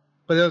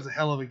 But it was a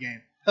hell of a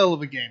game.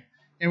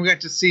 And we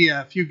got to see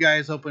a few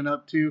guys open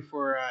up, too,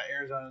 for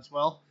Arizona as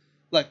well.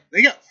 Look,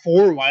 they got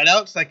 4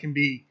 wideouts that can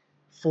be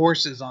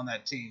forces on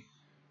that team.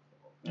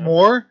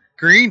 Moore,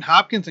 Green,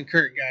 Hopkins, and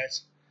Kirk,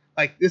 guys.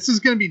 Like, this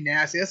is going to be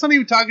nasty. That's not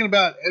even talking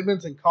about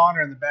Edmonds and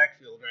Connor in the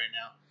backfield right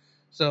now.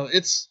 So,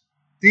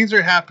 things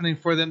are happening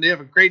for them. They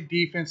have a great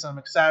defense. I'm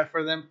excited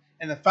for them.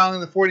 And then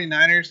finally, the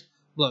 49ers,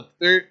 look,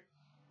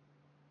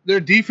 their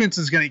defense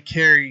is going to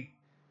carry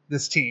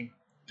this team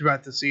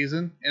throughout the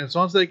season. And as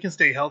long as they can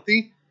stay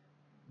healthy,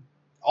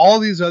 all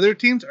these other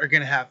teams are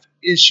going to have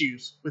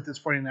issues with this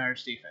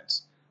 49ers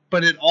defense.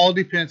 But it all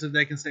depends if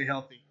they can stay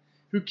healthy.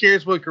 Who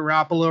cares what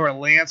Garoppolo or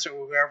Lance or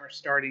whoever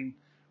starting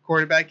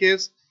quarterback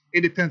is?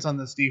 It depends on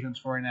this defense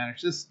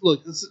 49ers.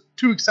 This is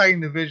 2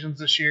 exciting divisions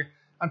this year.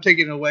 I'm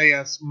taking it away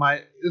as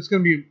it's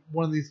going to be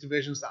one of these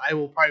divisions that I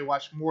will probably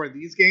watch more of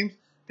these games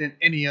than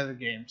any other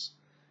games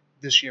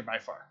this year by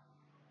far.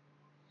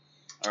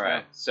 All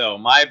right. So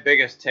my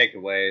biggest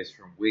takeaways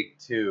from week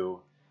 2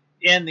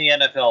 in the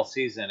NFL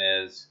season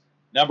is,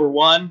 number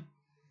 1,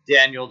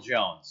 Daniel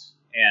Jones.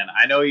 And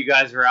I know you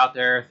guys are out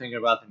there thinking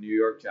about the New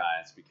York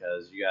Giants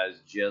because you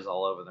guys jizz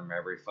all over them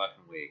every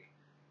fucking week.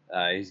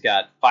 He's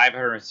got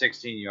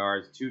 516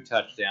 yards, 2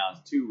 touchdowns,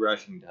 2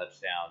 rushing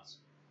touchdowns.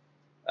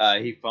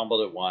 He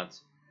fumbled it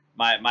once.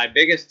 My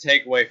biggest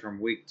takeaway from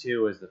week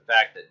 2 is the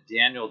fact that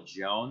Daniel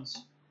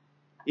Jones,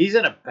 he's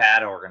in a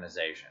bad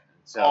organization.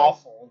 So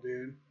awful,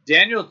 dude.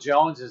 Daniel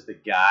Jones is the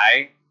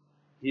guy.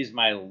 He's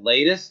my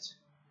latest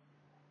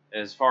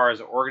as far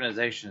as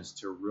organizations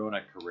to ruin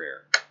a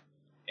career.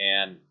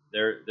 And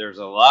there's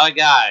a lot of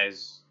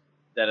guys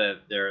that have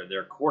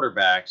their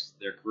quarterbacks,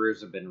 their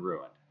careers have been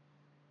ruined.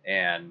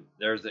 And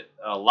there's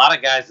a lot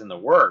of guys in the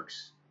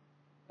works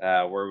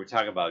where we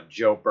talk about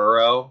Joe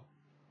Burrow.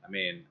 I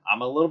mean,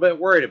 I'm a little bit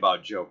worried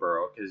about Joe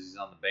Burrow because he's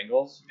on the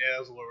Bengals. Yeah, it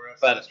was a little rough.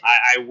 But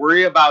I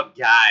worry about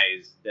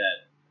guys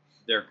that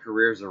their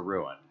careers are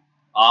ruined,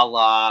 a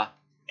la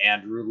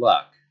Andrew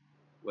Luck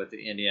with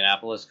the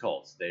Indianapolis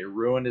Colts. They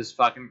ruined his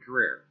fucking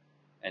career.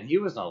 And he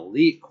was an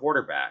elite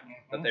quarterback,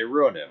 but they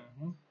ruined him.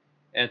 Mm-hmm.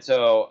 And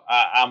so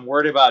I'm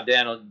worried about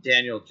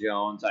Daniel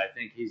Jones. I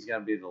think he's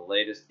going to be the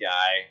latest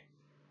guy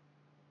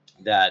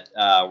that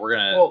we're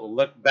going to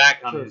look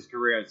back on his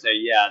career and say,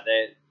 yeah,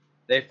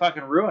 they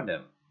fucking ruined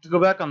him. To go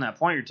back on that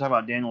point, you're talking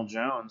about Daniel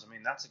Jones. I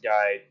mean, that's a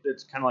guy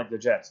that's kind of like the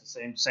Jets.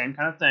 The same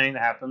kind of thing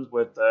that happens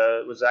with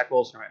Zach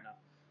Wilson right now.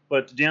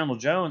 But the Daniel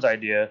Jones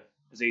idea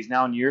is that he's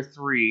now in year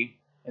 3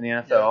 in the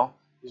NFL.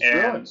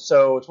 Yeah, and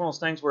so it's one of those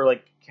things where,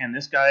 like, can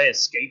this guy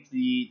escape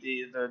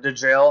the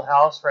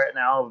jailhouse right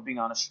now of being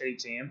on a shitty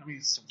team? I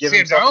mean, give Sam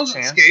himself Darnold a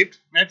chance. Escaped.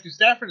 Matthew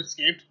Stafford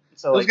escaped.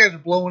 So those guys are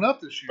blowing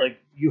up this year. Like,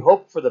 you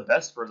hope for the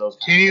best for those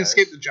guys. Can he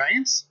escape the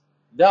Giants?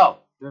 No.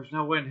 There's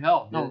no way in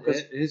hell. No,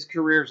 because his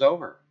career's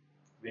over.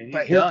 I mean,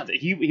 he's done.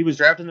 He was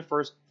drafted in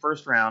the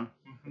first round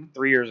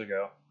 3 years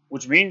ago,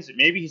 which means that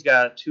maybe he's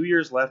got 2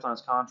 years left on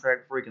his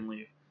contract before he can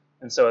leave.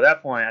 And so at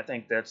that point, I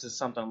think that's just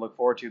something to look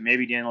forward to.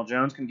 Maybe Daniel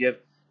Jones can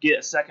get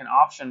a second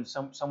option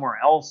somewhere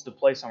else to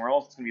play somewhere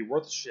else that's going to be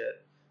worth a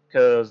shit.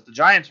 Because the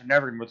Giants are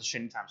never going to be worth a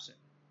shit anytime soon.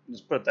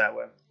 Just put it that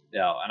way.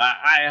 No, and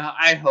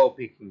I hope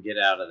he can get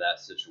out of that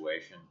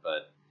situation.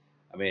 But,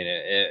 I mean,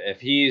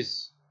 if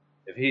he's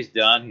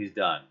done, he's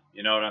done.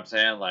 You know what I'm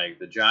saying? Like,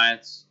 the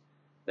Giants,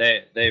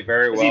 they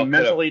very well Is he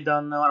mentally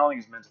done, though? I don't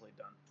think he's mentally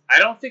done. I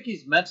don't think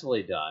he's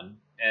mentally done.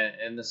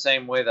 In the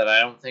same way that I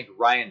don't think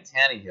Ryan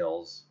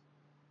Tannehill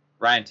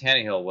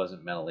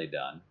wasn't mentally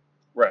done.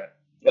 Right.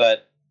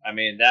 But I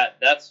mean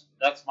that's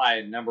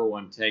my number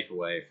one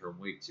takeaway from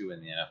week 2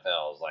 in the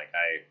NFL. Is like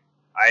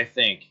I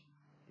think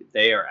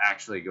they are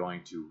actually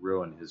going to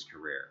ruin his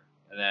career,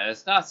 and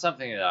it's not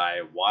something that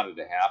I wanted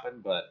to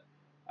happen, but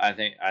I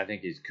think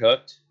he's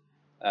cooked.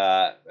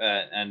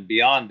 And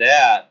beyond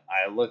that,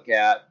 I look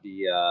at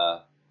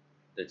the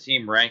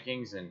team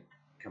rankings and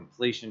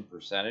completion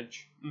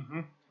percentage,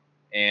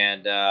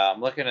 and I'm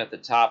looking at the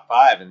top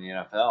 5 in the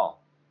NFL.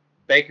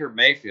 Baker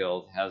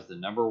Mayfield has the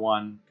number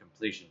 1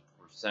 completion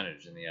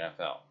percentage in the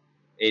NFL,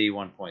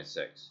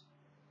 81.6,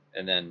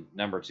 and then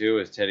number 2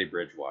 is Teddy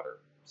Bridgewater,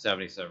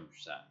 77%.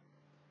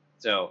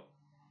 So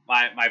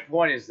my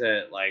point is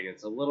that like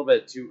it's a little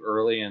bit too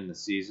early in the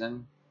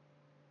season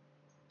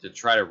to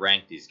try to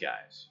rank these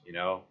guys,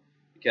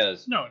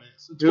 because No, it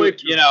is. It's way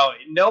too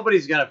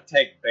nobody's gonna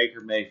take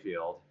Baker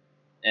Mayfield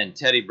and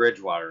Teddy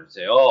Bridgewater and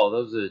say, oh,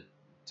 those are the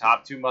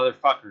top 2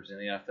 motherfuckers in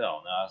the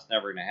NFL. No, it's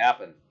never gonna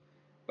happen.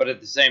 But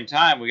at the same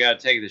time, we got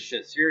to take this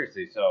shit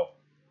seriously. So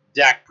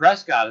Dak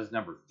Prescott is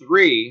number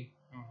 3,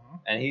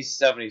 and he's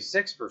 76%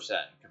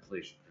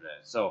 completion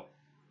percentage. So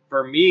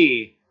for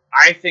me,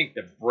 I think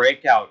the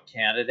breakout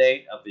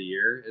candidate of the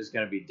year is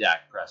going to be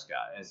Dak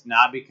Prescott. And it's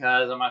not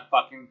because I'm a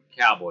fucking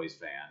Cowboys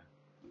fan,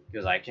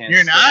 because I can't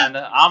stand.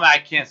 I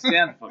can't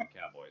stand the fucking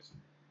Cowboys.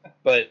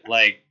 But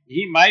like,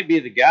 he might be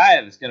the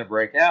guy that's going to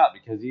break out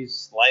because he's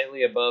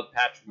slightly above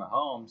Patrick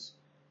Mahomes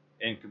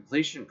in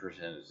completion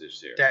percentage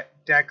this year.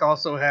 Dak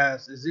also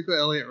has Ezekiel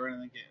Elliott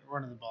running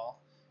the ball.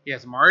 He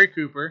has Amari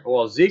Cooper.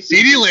 Well, Zeke,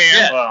 CeeDee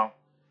Lamb. Well,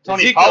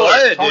 Tony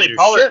Pollard. Tony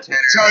Pollard.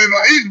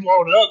 He's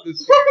blown up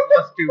this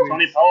year.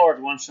 Tony Pollard's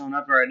one showing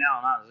up right now,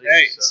 not Zeke.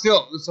 Hey, so.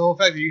 still, it's the whole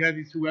fact that you have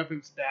these 2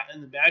 weapons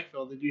in the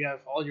backfield, that you have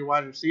all your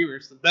wide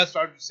receivers, the best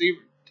wide receiver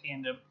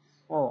tandem.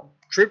 Well,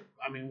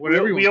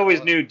 Whatever. We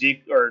always knew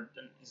Zeke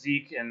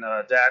and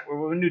Dak.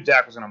 We knew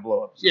Dak was going to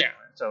blow up. Yeah.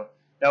 So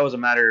that was a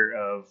matter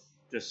of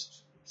just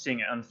seeing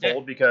it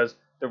unfold because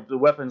the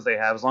weapons they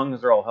have, as long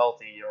as they're all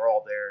healthy, you're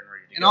all there and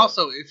ready to go. And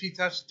also, if he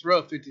touched the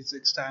throw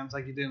 56 times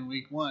like he did in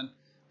week 1,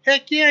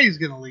 heck yeah, he's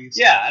going to lead.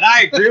 Yeah, and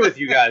I agree with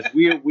you guys.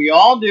 We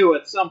all knew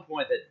at some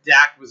point that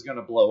Dak was going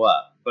to blow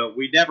up, but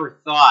we never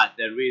thought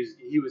that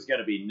he was going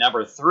to be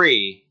number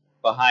 3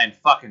 behind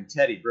fucking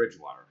Teddy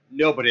Bridgewater.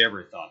 Nobody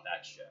ever thought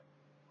that shit.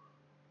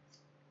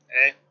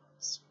 Hey,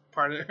 it's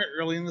part of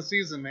early in the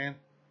season, man.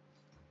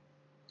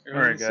 All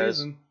right,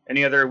 guys.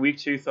 Any other week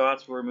 2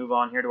 thoughts before we move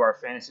on here to our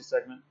fantasy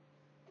segment?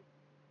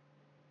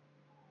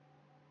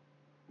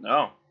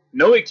 No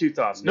week 2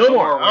 thoughts. No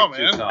more. Week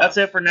 2 man. thoughts. That's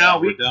it for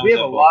now. Yeah, we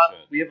have a lot.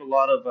 We have a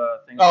lot of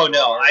things. Oh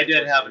no, I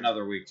did have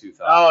another week 2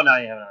 thought. Oh no,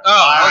 you haven't.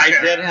 I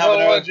did have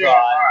another thought.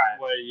 All right.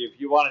 Well, if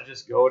you want to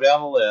just go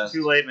down the list,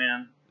 Too late,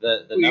 man.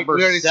 the number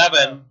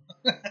 7.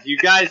 If you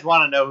guys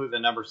want to know who the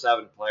number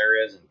 7 player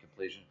is in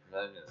completion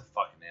percentage in the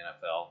fucking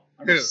NFL,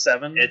 Number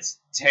 7. it's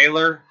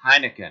Taylor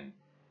Heineken.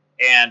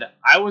 And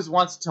I was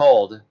once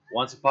told,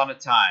 once upon a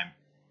time,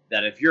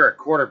 that if you're a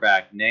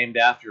quarterback named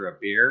after a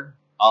beer,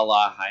 a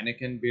la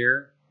Heineken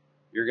beer,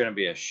 you're going to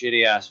be a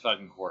shitty-ass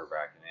fucking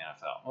quarterback in the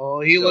NFL.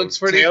 Oh, he So looks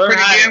pretty Taylor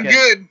damn Heineken-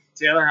 good.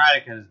 Taylor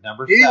Heineken is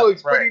number 7. He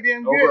looks pretty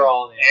damn good.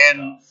 overall in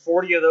the NFL. and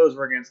 40 of those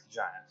were against the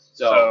Giants.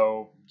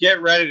 So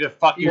get ready to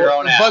fuck your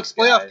own the ass, Bucks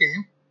playoff guys.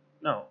 game.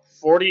 no,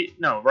 40.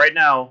 No, right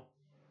now.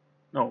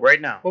 No, right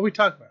now. What are we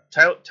talking about?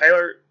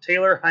 Taylor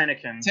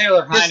Heineken.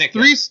 Taylor It's Heineken.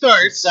 3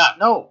 starts. Stop.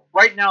 No,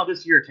 right now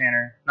this year,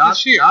 Tanner. Not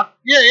This year. Not,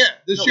 Yeah.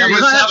 This no, year. he's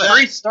he's gonna have seven.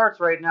 3 starts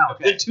right now.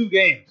 Okay. Did 2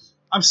 games.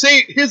 I'm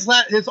saying his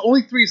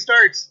only 3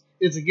 starts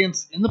is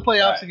in the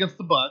playoffs Right. against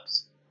the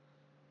Bucks.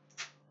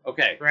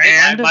 Okay. Right.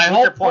 And And my what's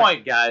whole your point? point,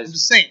 I'm guys,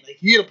 just saying, like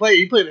he played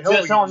a hell of a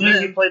Just telling game. you,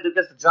 he played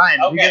against the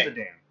Giants. Who Okay. gives a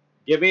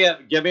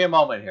damn? give me a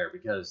moment here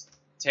because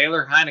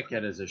Taylor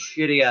Heineken is a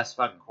shitty ass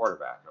fucking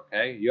quarterback.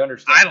 Okay, you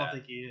understand? I don't that.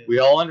 think he is. We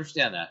all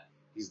understand that.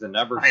 He's the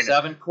number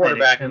 7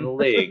 quarterback in the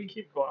We league.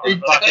 keep going. He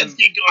on. does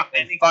keep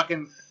going. in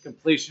fucking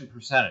completion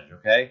percentage.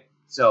 Okay,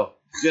 so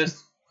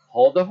just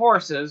hold the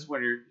horses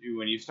when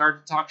you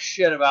start to talk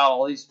shit about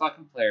all these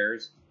fucking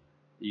players.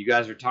 You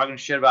guys are talking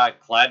shit about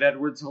Clyde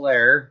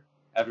Edwards-Helaire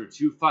after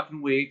 2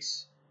 fucking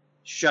weeks.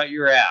 Shut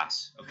your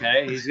ass.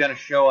 Okay, he's gonna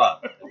show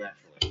up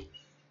eventually.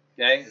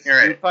 Okay, it's All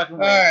right. 2 fucking All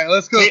weeks. right,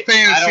 let's go I don't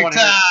fantasy want to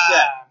hear shit.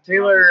 time.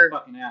 Taylor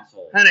fucking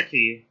asshole.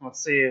 Heineke.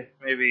 Let's see.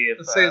 Maybe if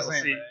Let's say his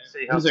let's name, see, right?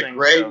 see how He's a things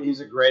great. go. He's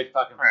a great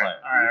fucking All right, player.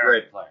 all right, He's a all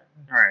great player.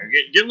 All right,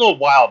 getting a little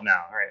wild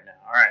now. All right.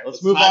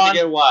 Let's move time on.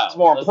 to get wild. It's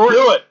more Let's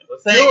important. do it.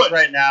 Let's Things do it.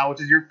 right now,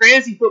 which is your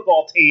fantasy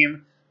football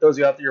team. Those of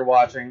you out there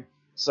watching,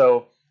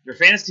 so your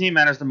fantasy team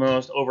matters the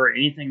most over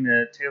anything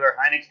that Taylor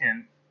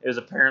Heineken is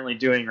apparently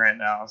doing right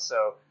now.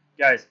 So,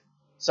 guys,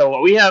 so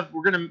what we have,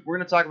 we're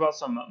gonna talk about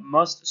some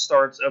must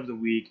starts of the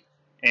week,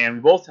 and we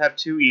both have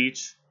 2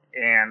 each,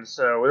 and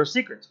so they're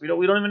secrets. We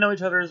don't even know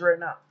each other's right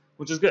now,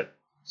 which is good.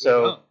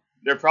 So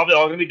they're probably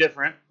all gonna be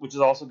different, which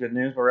is also good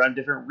news, but we're on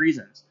different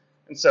reasons.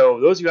 And so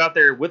those of you out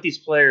there with these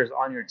players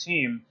on your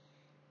team,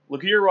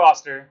 look at your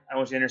roster. I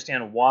want you to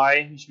understand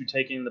why you should be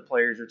taking the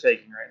players you're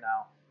taking right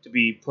now to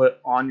be put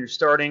on your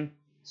starting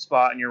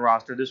spot in your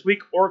roster this week.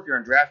 Or if you're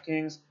in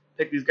DraftKings,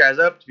 pick these guys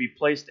up to be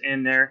placed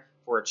in there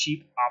for a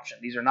cheap option.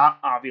 These are not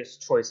obvious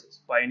choices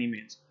by any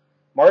means.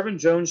 Marvin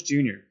Jones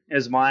Jr.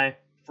 is my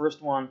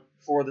first one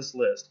for this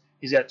list.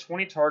 He's got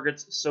 20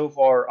 targets so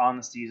far on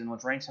the season,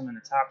 which ranks him in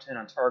the top 10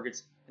 on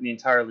targets in the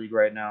entire league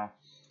right now.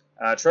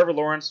 Trevor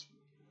Lawrence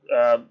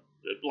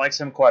likes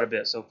him quite a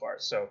bit so far.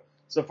 So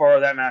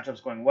far that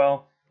matchup's going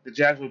well. The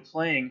Jags will be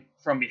playing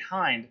from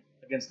behind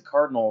against the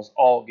Cardinals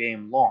all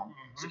game long.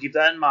 Mm-hmm. So keep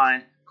that in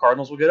mind.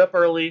 Cardinals will get up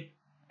early,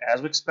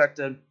 as we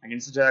expected,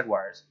 against the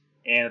Jaguars.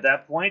 And at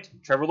that point,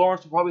 Trevor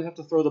Lawrence will probably have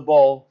to throw the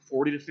ball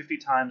 40 to 50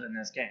 times in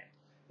this game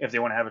if they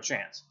want to have a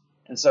chance.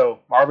 And so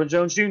Marvin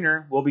Jones Jr.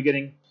 will be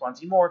getting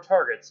plenty more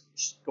targets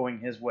going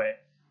his way.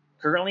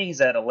 Currently,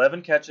 he's at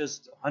 11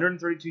 catches,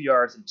 132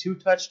 yards, and 2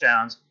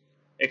 touchdowns.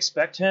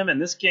 Expect him in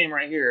this game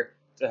right here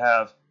to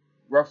have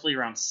roughly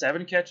around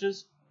 7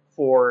 catches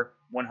for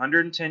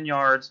 110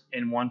 yards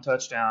and 1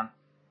 touchdown.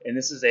 And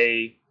this is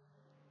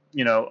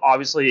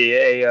obviously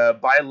a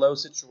buy low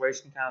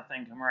situation kind of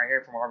thing coming right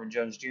here from Marvin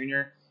Jones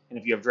Jr. And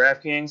if you have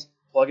DraftKings,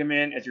 plug him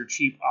in as your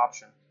cheap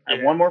option. I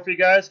have one more for you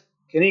guys.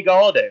 Kenny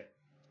Golladay,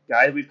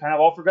 guy we've kind of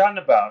all forgotten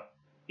about.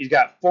 He's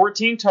got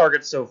 14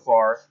 targets so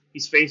far.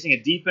 He's facing a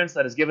defense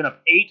that has given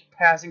up 8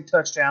 passing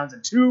touchdowns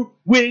in 2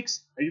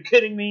 weeks. Are you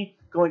kidding me?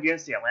 Going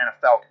against the Atlanta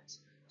Falcons.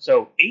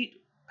 So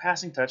 8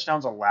 passing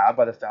touchdowns allowed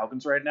by the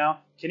Falcons right now.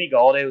 Kenny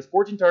Golladay with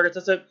 14 targets.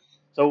 That's it.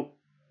 So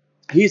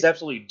he's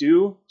absolutely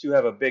due to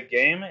have a big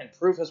game and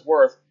prove his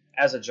worth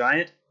as a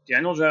Giant.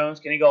 Daniel Jones,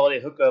 Kenny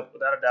Golladay hook up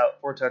without a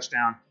doubt for a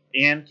touchdown.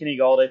 And Kenny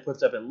Golladay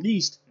puts up at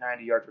least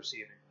 90 yards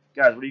receiving.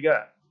 Guys, what do you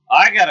got?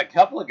 I got a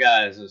couple of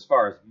guys as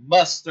far as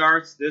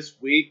must-starts this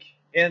week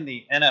in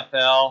the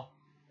NFL.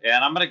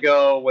 And I'm going to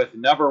go with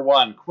number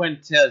 1,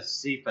 Quintez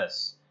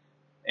Cephas.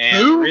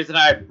 And the reason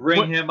I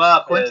bring him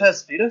up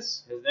Quintez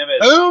Fetus? His name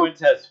is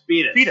Quintez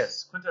Fetus.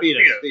 Fetus.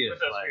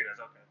 Okay.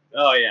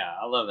 Oh, yeah.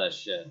 I love that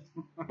shit.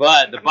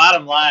 But the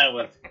bottom line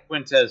with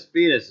Quintez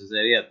Fetus is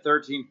that he had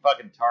 13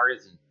 fucking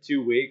targets in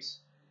 2 weeks.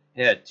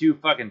 He had 2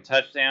 fucking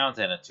touchdowns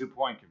and a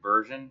 2-point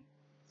conversion.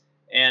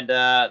 And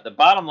the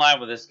bottom line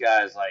with this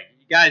guy is, like,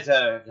 you guys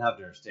have to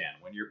understand,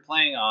 when you're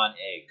playing on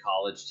a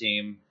college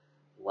team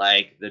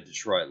like the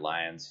Detroit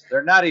Lions,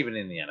 they're not even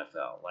in the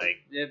NFL.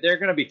 Like, they're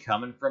going to be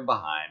coming from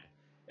behind.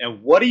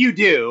 And what do you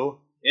do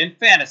in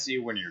fantasy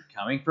when you're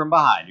coming from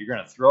behind? You're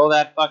going to throw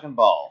that fucking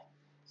ball.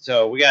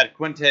 So we got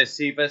Quintez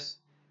Cephas.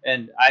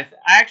 And I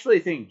actually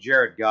think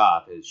Jared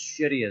Goff, as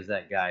shitty as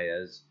that guy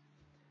is,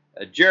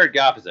 Jared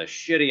Goff is a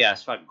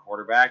shitty-ass fucking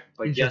quarterback.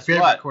 But he's guess your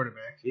favorite what?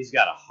 Quarterback. He's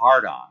got a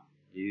hard-on.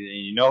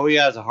 You know who he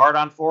has a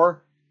hard-on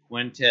for?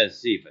 Quintez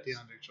Cephas.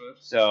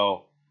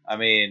 So, I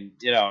mean,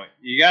 you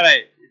got to...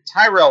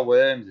 Tyrell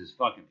Williams is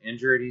fucking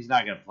injured. He's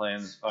not going to play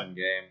in this fucking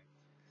game.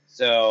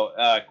 So,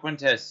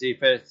 Quintez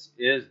Cephas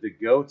is the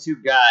go-to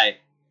guy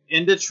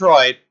in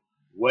Detroit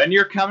when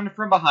you're coming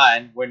from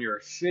behind, when you're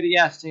a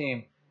shitty-ass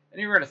team, and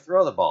you're going to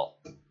throw the ball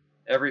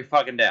every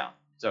fucking down.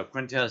 So,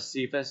 Quintez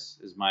Cephas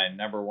is my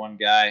number 1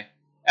 guy.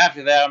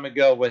 After that, I'm going to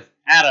go with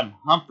Adam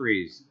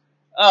Humphries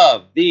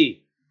of the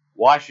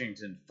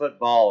Washington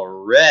Football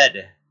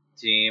Red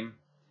team.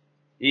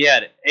 He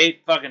had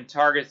 8 fucking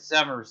targets,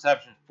 7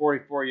 receptions,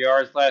 44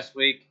 yards last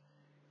week.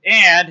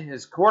 And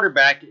his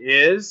quarterback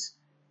is,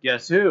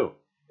 guess who?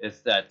 It's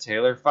that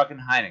Taylor fucking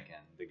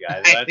Heineken, the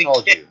guy that I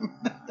told you.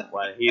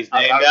 What he's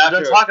named after.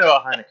 I'm talking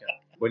about Heineken.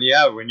 When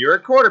you're a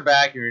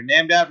quarterback and you're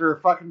named after a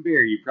fucking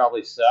beer, you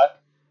probably suck.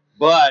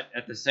 But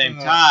at the same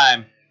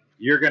time,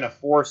 you're going to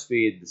force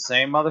feed the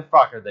same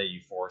motherfucker that you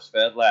force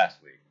fed last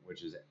week,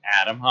 which is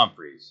Adam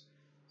Humphries.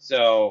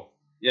 So,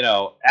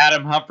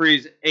 Adam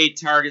Humphries, 8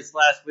 targets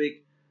last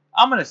week.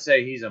 I'm going to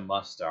say he's a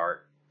must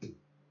start.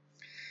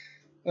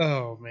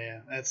 Oh,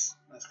 man. That's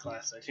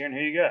classic. Sharon, who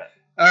you got?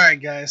 All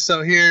right, guys.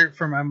 So here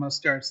for my must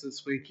starts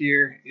this week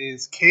here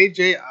is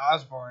KJ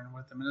Osborne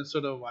with the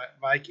Minnesota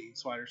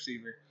Vikings wide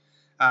receiver.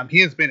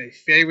 He has been a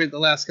favorite the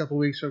last couple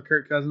weeks for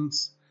Kirk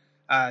Cousins.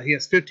 He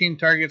has 15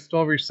 targets,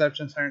 12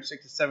 receptions,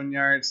 167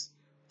 yards,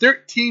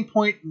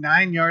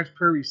 13.9 yards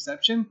per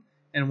reception,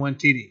 and 1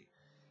 TD.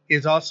 He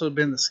has also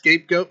been the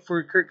scapegoat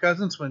for Kirk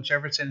Cousins when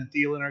Jefferson and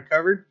Thielen are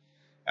covered,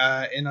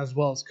 and as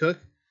well as Cook.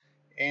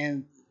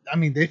 And, I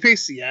mean, they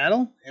face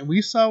Seattle, and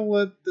we saw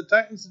what the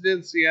Titans did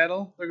in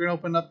Seattle. They're going to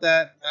open up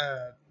that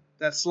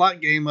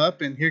slot game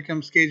up, and here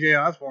comes KJ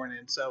Osborne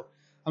in. So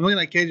I'm looking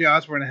at KJ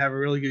Osborne to have a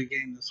really good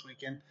game this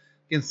weekend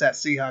against that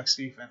Seahawks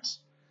defense.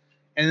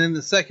 And then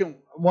the second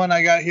one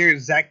I got here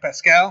is Zach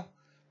Pascal,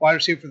 wide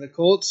receiver for the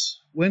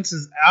Colts. Wentz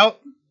is out,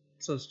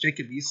 so it's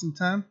Jacob Eason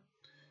time.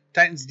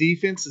 Titans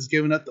defense has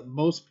given up the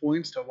most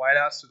points to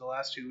wideouts through the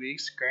last 2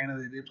 weeks. Granted,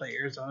 they did play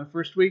Arizona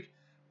first week,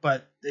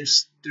 but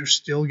they're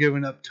still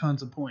giving up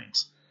tons of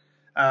points.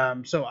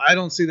 So I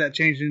don't see that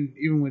changing,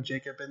 even with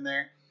Jacob in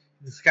there.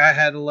 This guy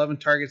had 11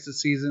 targets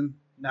this season,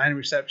 9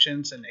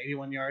 receptions, and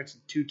 81 yards,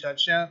 and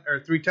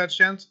 3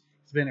 touchdowns.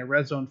 He's been a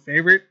red zone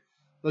favorite.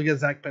 Look at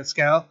Zach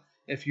Pascal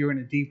if you're in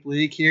a deep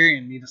league here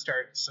and need to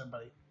start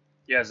somebody.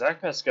 Yeah,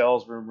 Zach Pascal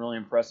has been really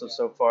impressive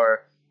so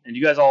far. And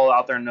you guys all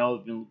out there know,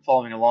 have been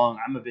following along,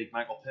 I'm a big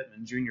Michael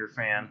Pittman Jr.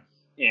 fan.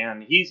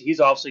 and he's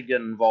obviously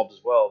getting involved as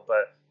well.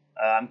 But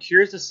I'm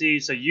curious to see.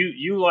 So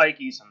you like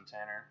Eason,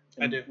 Tanner?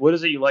 I do. What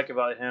is it you like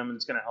about him, and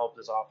it's going to help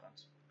this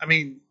offense? I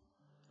mean,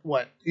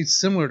 what? He's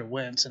similar to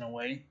Wentz in a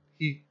way.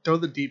 He throw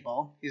the deep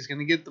ball. He's going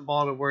to get the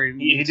ball to where he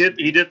needs to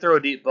be. He did throw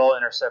a deep ball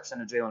interception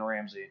to Jalen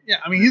Ramsey. Yeah,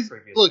 I mean,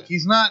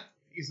 he's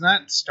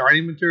not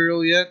starting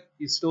material yet.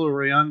 He's still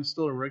a young,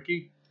 still a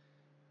rookie.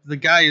 The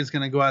guy is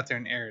going to go out there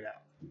and air it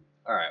out.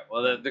 All right.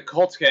 Well, the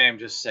Colts game,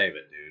 just save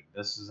it, dude.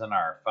 This isn't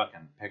our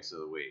fucking picks of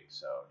the week,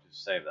 so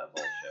just save that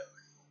bullshit.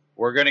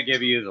 We're gonna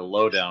give you the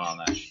lowdown on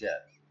that shit.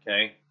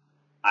 Okay.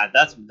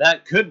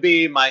 That could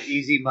be my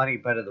easy money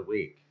bet of the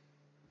week.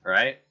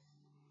 Right.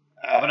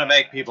 I'm gonna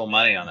make people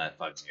money on that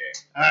fucking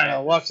game. I don't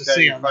know. We'll have to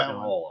see on that one.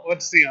 Hole.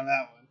 Let's see on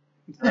that one.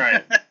 All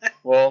right.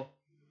 Well,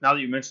 now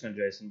that you mentioned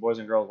it, Jason, boys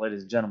and girls,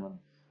 ladies and gentlemen,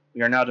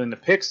 we are now doing the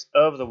picks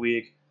of the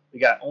week. We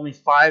got only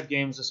 5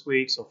 games this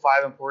week, so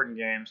 5 important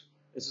games.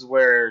 This is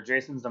where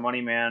Jason's the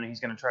money man.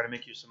 He's going to try to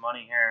make you some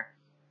money here.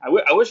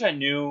 I wish I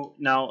knew.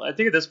 Now, I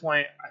think at this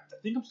point, I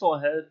think I'm still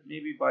ahead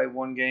maybe by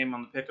 1 game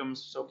on the pick'ems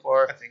so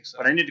far. I think so.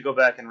 But I need to go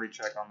back and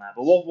recheck on that.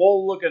 But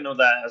we'll look into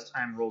that as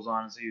time rolls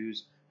on and see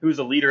who's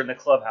the leader in the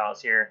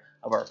clubhouse here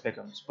of our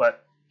pick'ems.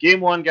 But game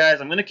 1,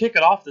 guys, I'm going to kick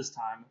it off this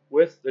time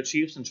with the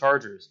Chiefs and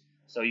Chargers.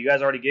 So you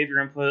guys already gave your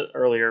input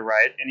earlier,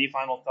 right? Any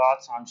final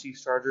thoughts on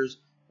Chiefs-Chargers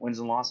wins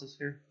and losses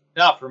here?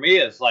 No, for me,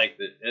 it's like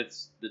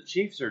the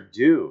Chiefs are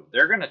due.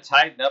 They're going to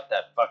tighten up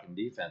that fucking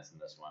defense in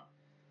this one.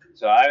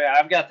 So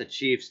I've got the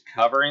Chiefs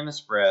covering the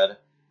spread.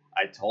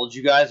 I told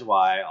you guys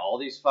why. All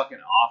these fucking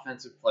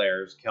offensive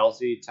players,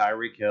 Kelsey,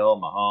 Tyreek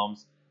Hill,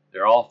 Mahomes,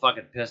 they're all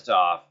fucking pissed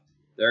off.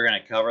 They're going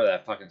to cover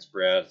that fucking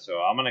spread. So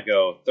I'm going to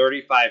go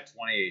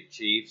 35-28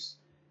 Chiefs,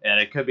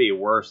 and it could be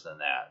worse than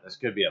that. This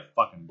could be a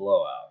fucking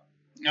blowout.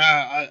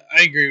 I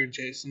agree with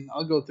Jason.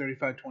 I'll go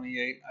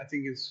 35-28.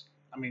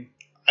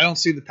 I don't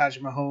see the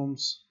Patrick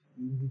Mahomes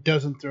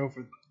doesn't throw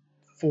for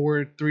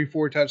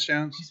 4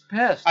 touchdowns. He's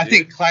pissed. I dude.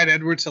 think Clyde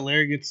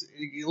Edwards-Helaire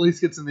at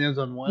least gets in the end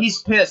zone once.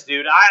 He's pissed,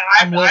 dude.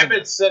 I've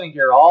been sitting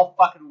here all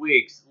fucking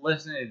weeks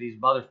listening to these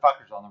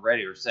motherfuckers on the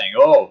radio saying,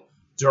 "Oh,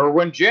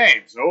 Derwin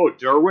James.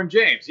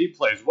 He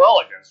plays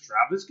well against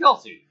Travis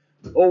Kelce."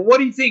 Well, what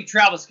do you think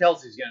Travis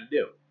Kelce's going to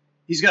do?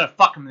 He's going to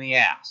fuck him in the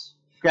ass.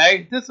 Okay?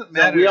 It doesn't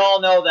matter. So we all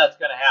know that's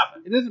going to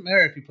happen. It doesn't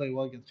matter if you play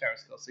well against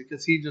Travis Kelce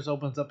because he just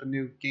opens up a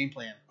new game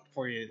plan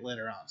for you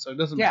later on. So it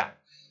doesn't matter.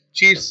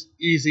 Chiefs,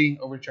 easy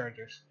over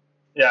Chargers.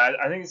 Yeah,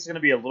 I think it's going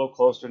to be a little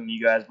closer than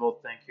you guys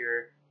both think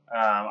here.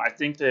 I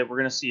think that we're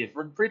going to see a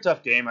pretty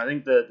tough game. I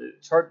think the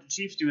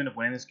Chiefs do end up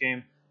winning this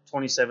game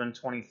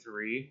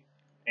 27-23.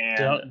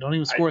 And don't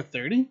even score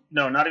 30?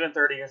 No, not even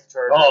 30 against the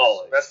Chargers.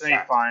 Oh, that's going to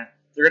be fine.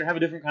 They're going to have a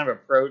different kind of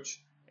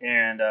approach,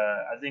 and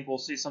I think we'll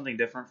see something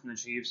different from the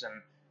Chiefs. And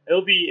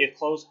it'll be a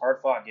close,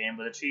 hard-fought game,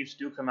 but the Chiefs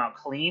do come out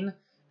clean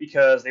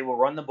because they will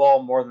run the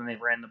ball more than they've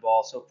ran the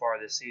ball so far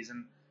this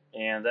season.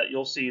 And that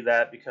you'll see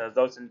that because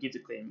those can keep the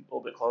game a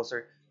little bit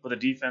closer, but the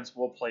defense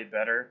will play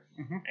better.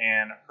 Mm-hmm.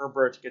 And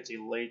Herbert gets a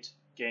late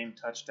game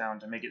touchdown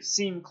to make it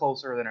seem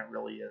closer than it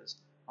really is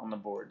on the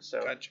board.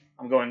 So gotcha.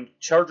 I'm going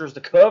Chargers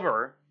to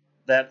cover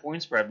that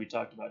point spread we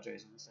talked about,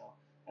 Jason. So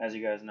as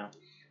you guys know.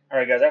 All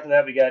right, guys. After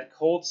that, we got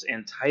Colts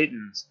and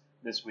Titans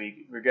this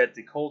week. We got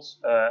the Colts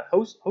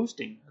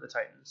hosting the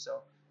Titans.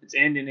 So it's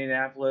in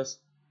Indianapolis.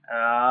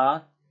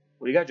 What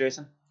do you got,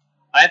 Jason?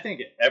 I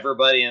think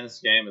everybody in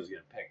this game is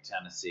going to pick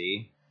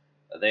Tennessee.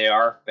 They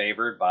are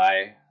favored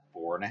by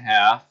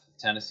 4.5.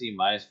 Tennessee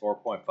minus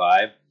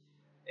 4.5.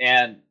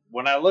 And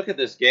when I look at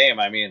this game,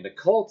 I mean, the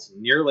Colts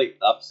nearly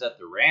upset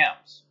the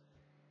Rams.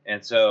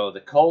 And so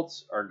the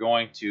Colts are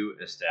going to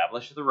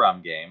establish the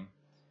run game.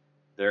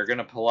 They're going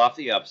to pull off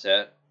the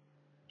upset.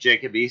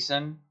 Jacob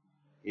Eason,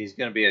 he's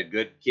going to be a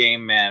good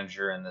game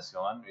manager in this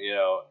one. You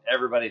know,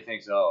 everybody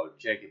thinks, oh,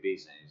 Jacob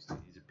Eason, he's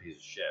a piece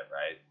of shit,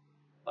 right?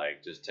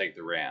 Like, just take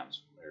the Rams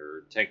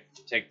or take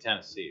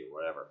Tennessee or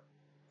whatever.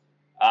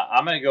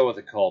 I'm going to go with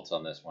the Colts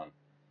on this one.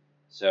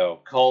 So,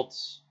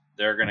 Colts,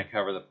 they're going to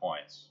cover the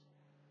points.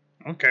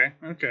 Okay,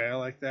 I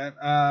like that.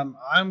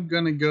 I'm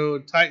going to go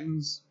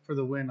Titans for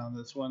the win on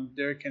this one.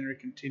 Derrick Henry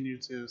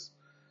continues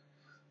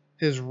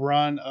his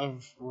run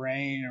of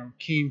rain or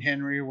King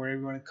Henry, whatever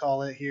you want to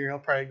call it here. He'll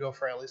probably go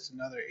for at least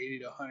another 80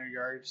 to 100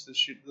 yards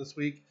this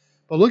week.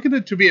 But look at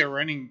it to be a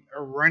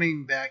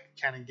running back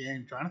kind of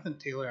game. Jonathan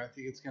Taylor, I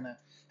think it's going to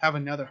have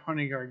another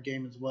 100-yard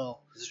game as well.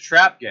 It's a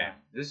trap game.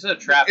 This is a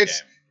trap game.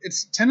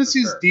 It's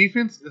Tennessee's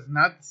defense is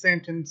not the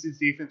same Tennessee's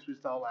defense we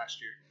saw last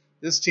year.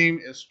 This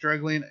team is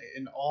struggling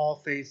in all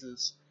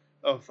phases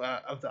from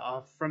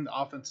the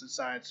offensive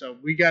side. So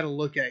we got to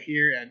look at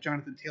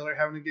Jonathan Taylor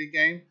having a good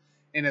game,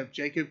 and if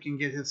Jacob can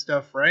get his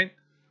stuff right,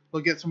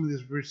 we'll get some of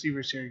these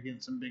receivers here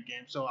getting some big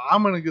games. So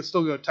I'm gonna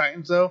still go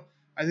Titans though.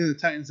 I think the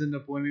Titans end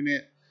up winning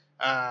it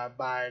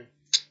by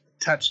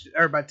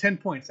 10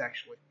 points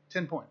actually.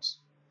 10 points.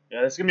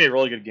 Yeah, it's going to be a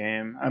really good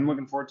game. I'm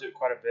looking forward to it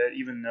quite a bit,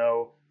 even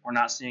though we're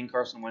not seeing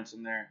Carson Wentz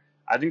in there.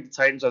 I think the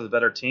Titans are the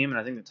better team, and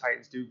I think the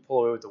Titans do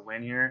pull away with the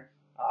win here.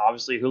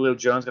 Obviously, Julio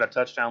Jones got a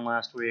touchdown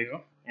last week.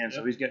 and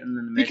so he's getting in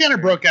the He mix. kind of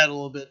here. broke out a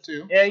little bit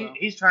too. Yeah, so.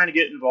 he's trying to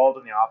get involved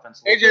in the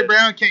offense. A little AJ bit.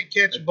 Brown can't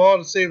catch a ball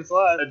to save his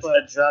life,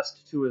 but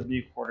Adjust to his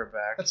new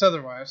quarterback. that's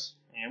otherwise.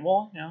 And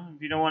well,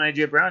 if you don't want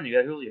AJ Brown, you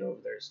got Julio over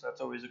there, so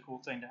that's always a cool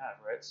thing to have,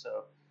 right?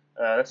 So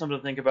that's something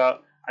to think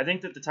about. I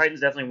think that the Titans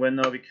definitely win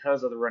though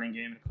because of the running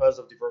game, because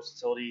of the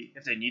versatility.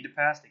 If they need to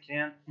pass, they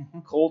can. Mm-hmm.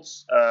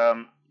 Colts,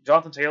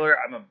 Jonathan Taylor.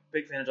 I'm a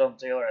big fan of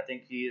Jonathan Taylor. I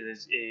think he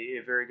is a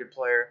very good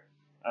player,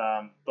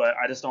 but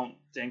I just don't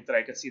think that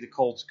I could see the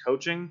Colts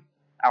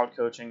out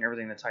coaching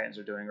everything the Titans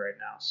are doing right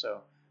now.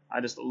 So I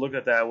just look at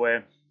it that way,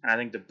 and I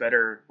think the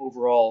better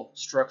overall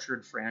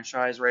structured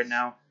franchise right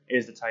now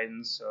is the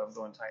Titans. So I'm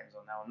going Titans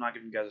on that. I'm not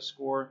giving you guys a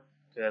score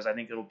because I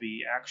think it'll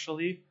be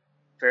actually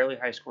fairly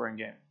high scoring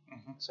game.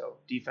 Mm-hmm. So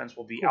defense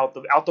will be out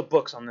the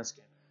books on this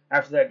game.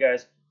 After that,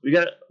 guys, we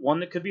got one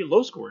that could be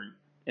low scoring,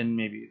 and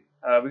maybe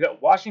we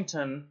got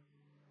Washington,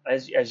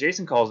 as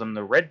Jason calls them,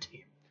 the red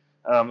team.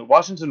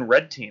 Washington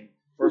red team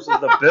versus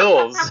the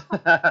Bills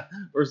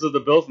versus the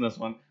Bills in this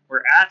one.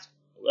 We're at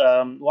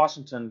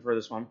Washington for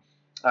this one.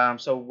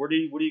 So what do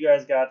you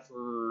guys got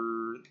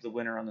for the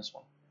winner on this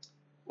one?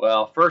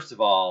 Well, first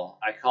of all,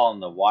 I call them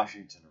the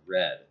Washington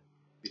Red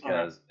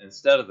because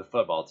instead of the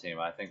football team,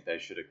 I think they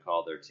should have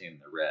called their team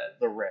the Red.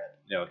 The Red.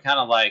 Kind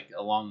of like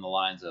along the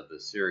lines of the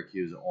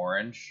Syracuse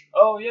Orange.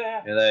 Oh,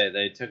 yeah.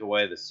 They took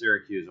away the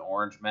Syracuse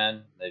Orange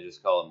men. They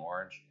just call them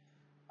Orange.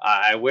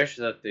 I wish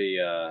that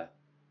the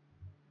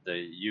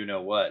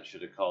you-know-what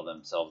should have called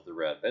themselves the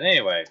Red. But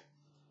anyway,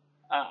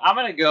 I'm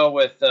going to go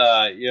with,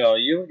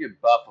 you look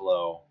at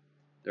Buffalo.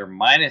 They're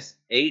minus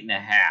 8.5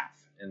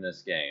 in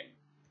this game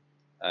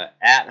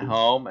at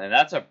home, and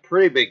that's a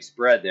pretty big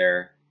spread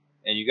there.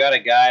 And you got a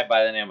guy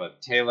by the name of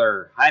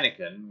Taylor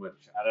Heineken, which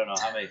I don't know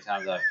how many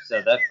times I've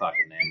said that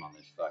fucking name on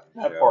this fucking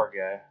show. That poor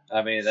guy.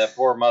 I mean, that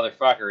poor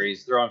motherfucker.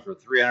 He's throwing for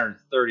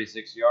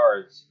 336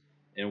 yards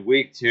in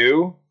week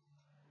 2.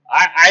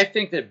 I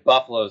think that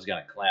Buffalo is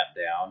going to clamp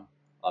down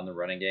on the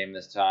running game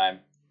this time,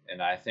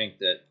 and I think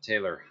that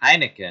Taylor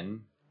Heineken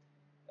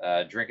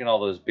drinking all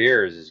those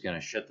beers is going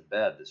to shit the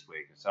bed this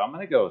week. So I'm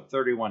going to go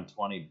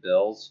 31-20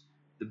 Bills.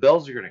 The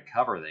Bills are going to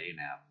cover the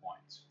 8.5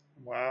 points.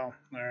 Wow.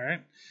 All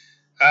right.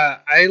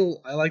 I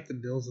like the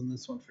Bills in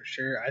this one for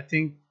sure. I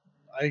think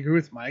I agree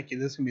with Mike.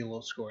 It is going to be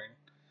low scoring.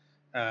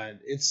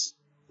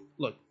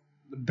 Look,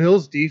 the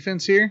Bills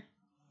defense here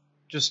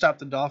just stopped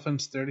the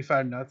Dolphins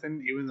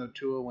 35-0, even though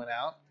Tua went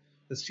out.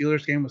 The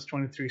Steelers game was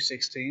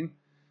 23-16.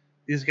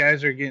 These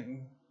guys are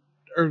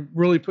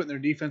really putting their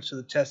defense to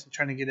the test and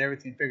trying to get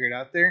everything figured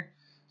out there.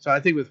 So I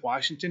think with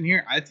Washington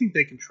here, I think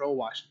they control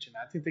Washington.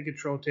 I think they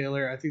control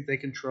Taylor. I think they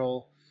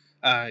control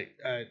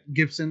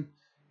Gibson.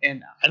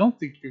 And I don't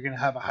think you're going to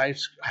have a high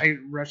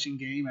rushing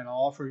game at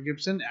all for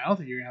Gibson. I don't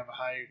think you're going to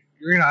have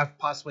you're going to have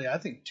possibly, I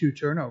think, 2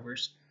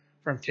 turnovers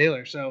from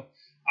Taylor. So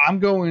I'm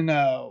going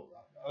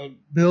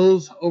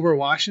Bills over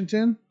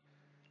Washington,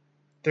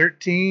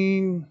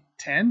 13-10.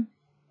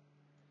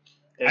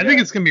 I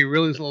think it's going to be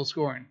really low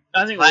scoring.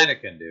 I think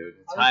Heineken, dude.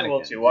 It's Heineken.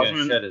 He's going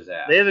to shut his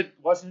ass.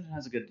 Washington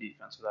has a good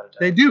defense, without a doubt.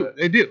 They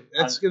do.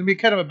 It's going to be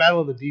kind of a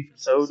battle of the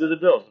defense. So do the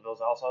Bills. The Bills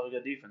also have a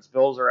good defense.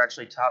 Bills are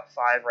actually top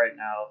 5 right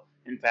now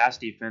in pass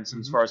defense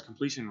as far as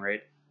completion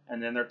rate,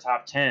 and then they're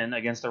top 10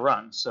 against the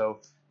run. So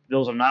the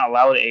Bills have not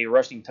allowed a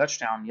rushing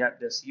touchdown yet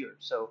this year.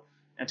 So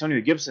Antonio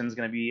Gibson is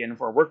going to be in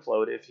for a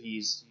workload if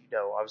he's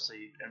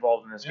obviously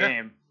involved in this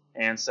game,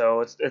 and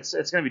so it's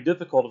going to be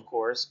difficult, of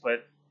course,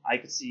 but I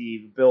could see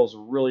the Bills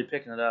really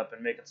picking it up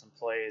and making some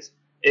plays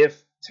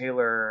if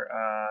Taylor,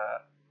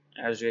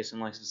 as Jason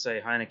likes to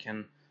say,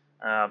 Heineken,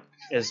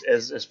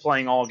 is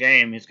playing all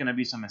game. There's going to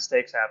be some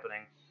mistakes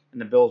happening,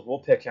 and the Bills will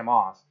pick him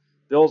off.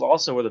 Bills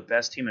also were the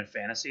best team in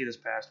fantasy this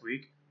past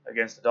week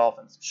against the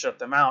Dolphins. Shut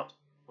them out.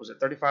 Was it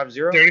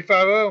 35-0?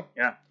 35-0.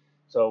 Yeah.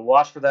 So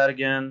watch for that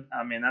again.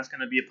 I mean, that's going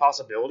to be a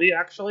possibility,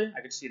 actually.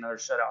 I could see another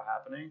shutout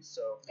happening.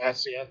 So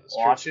that's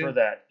watch true for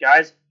that.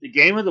 Guys, the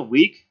game of the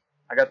week,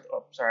 I got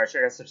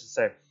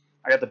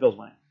the Bills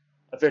winning.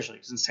 Officially.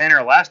 Since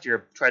Tanner last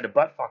year tried to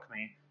butt fuck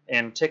me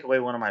and take away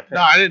one of my picks.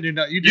 No, I didn't do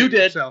that. You did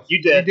it yourself.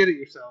 You did. You did it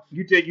yourself.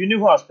 You did. You knew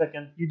who I was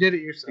picking. You did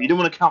it yourself. You didn't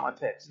want to count my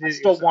picks. I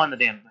still won the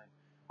damn thing.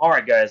 All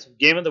right, guys.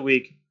 Game of the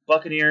week: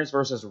 Buccaneers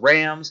versus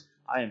Rams.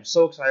 I am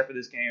so excited for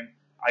this game.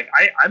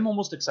 I'm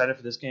almost excited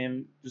for this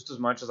game just as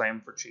much as I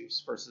am for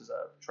Chiefs versus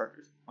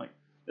Chargers.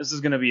 This is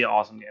going to be an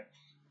awesome game.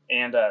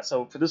 And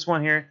so for this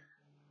one here,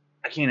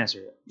 I can't answer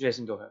it.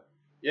 Jason, go ahead.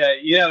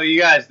 Yeah, you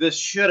guys, this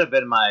should have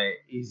been my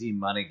easy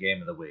money game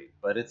of the week,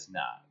 but it's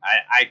not.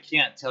 I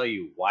can't tell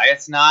you why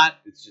it's not.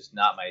 It's just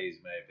not my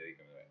easy money game of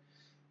the week.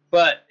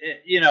 But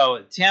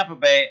Tampa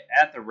Bay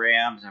at the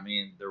Rams. I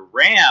mean, the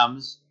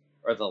Rams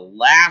are the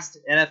last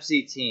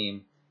NFC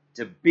team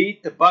to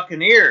beat the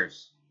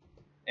Buccaneers.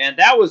 And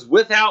that was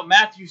without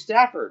Matthew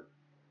Stafford.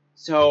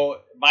 So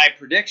my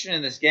prediction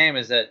in this game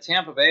is that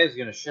Tampa Bay is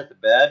going to shit the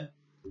bed,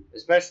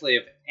 especially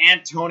if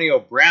Antonio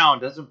Brown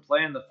doesn't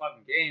play in the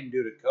fucking game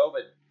due to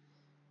COVID.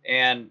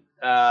 And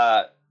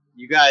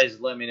you guys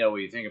let me know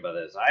what you think about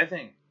this. I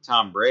think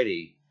Tom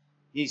Brady,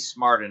 he's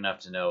smart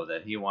enough to know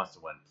that he wants to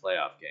win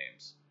playoff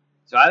games.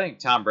 So I think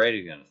Tom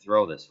Brady's going to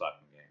throw this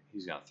fucking game.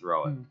 He's going to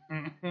throw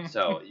it.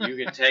 So you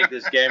can take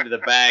this game to the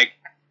bank.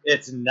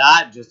 It's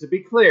not, just to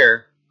be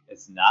clear,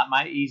 it's not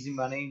my easy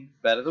money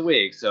bet of the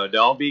week. So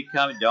don't be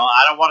coming.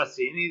 I don't want to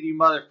see any of you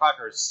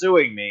motherfuckers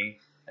suing me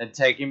and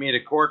taking me to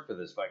court for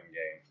this fucking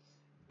game.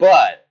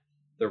 But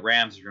the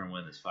Rams are going to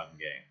win this fucking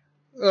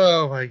game.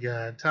 Oh my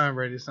God, Tom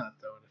Brady's not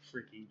throwing a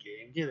freaking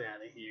game. Get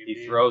out of here.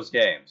 He throws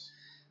games.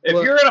 If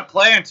you're going to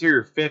play until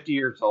you're 50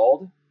 years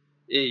old,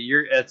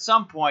 you're at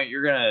some point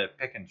you're going to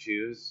pick and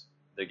choose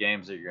the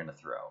games that you're going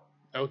to throw.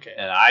 Okay.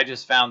 And I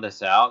just found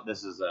this out.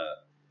 This is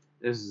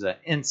an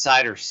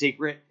insider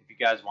secret. If you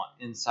guys want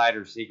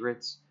insider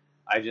secrets,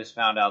 I just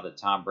found out that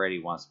Tom Brady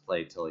wants to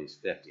play till he's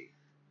 50.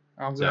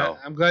 I'm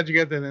glad you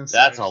got that insider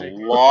That's a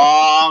secret.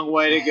 long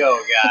way to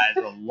go,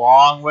 guys. A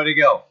long way to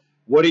go.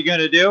 What are you going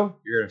to do?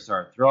 You're going to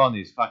start throwing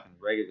these fucking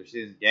regular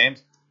season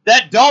games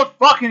that don't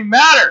fucking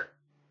matter.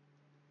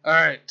 All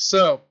right,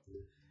 so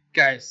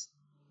guys,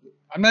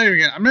 I'm not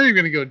even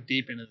gonna go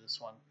deep into this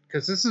one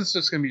because this is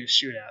just gonna be a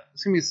shootout.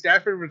 It's gonna be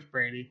Stafford versus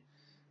Brady,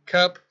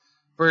 Kupp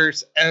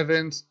versus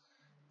Evans,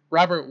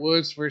 Robert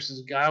Woods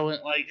versus Godwin.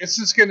 Like, it's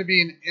just gonna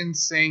be an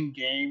insane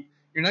game.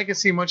 You're not gonna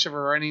see much of a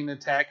running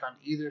attack on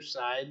either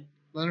side.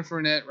 Leonard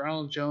Fournette,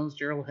 Ronald Jones,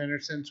 Gerald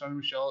Henderson, Sonny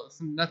Michel.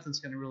 Nothing's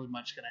gonna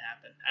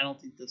happen. I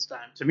don't think this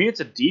time. To me, it's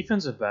a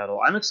defensive battle.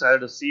 I'm excited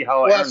to see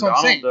how Well, Aaron that's what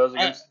I'm saying. Donald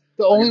does against.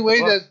 The only against way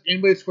the Bucs. that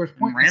anybody scores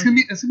points, it's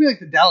gonna be like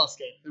the Dallas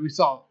game that we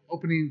saw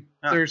opening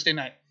Thursday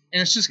night,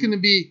 and it's just gonna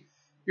be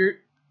your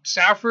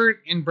Stafford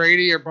and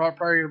Brady are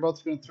probably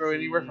both going to throw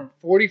anywhere from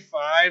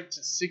 45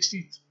 to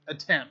 60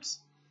 attempts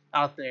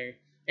out there,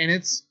 and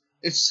it's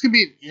just gonna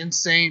be an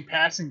insane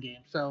passing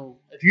game. So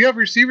if you have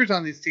receivers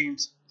on these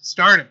teams,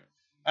 start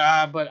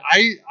them. But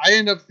I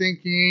end up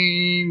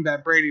thinking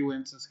that Brady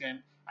wins this game.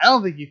 I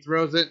don't think he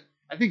throws it.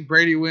 I think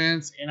Brady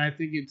wins, and I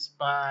think it's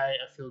by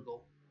a field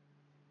goal.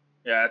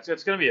 Yeah,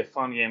 it's going to be a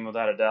fun game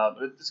without a doubt.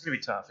 But it's going to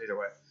be tough either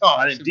way. Oh,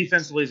 I think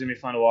defensively it's going to be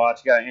fun to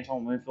watch. You got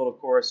Antoine Winfield, of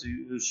course,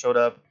 who showed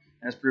up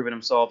and has proven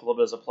himself a little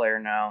bit as a player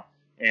now.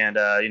 And,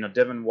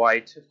 Devin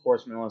White, of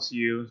course, from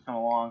LSU, has come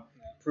along,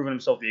 proven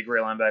himself to be a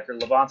great linebacker.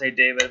 Levante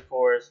David, of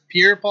course.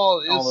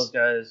 Pierre-Paul all those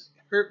guys.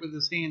 hurt with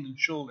his hand and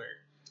shoulder.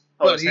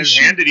 Oh, his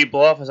hand? Did he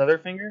blow off his other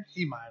finger?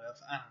 He might have.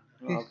 I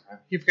don't know.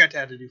 Okay. He forgot to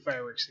have to do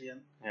fireworks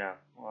again. Yeah,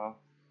 well,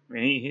 I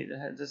mean,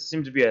 this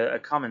seems to be a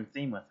common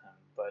theme with him.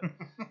 But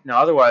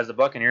otherwise, the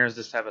Buccaneers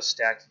just have a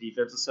stacked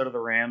defense instead of the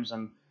Rams,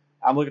 and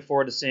I'm looking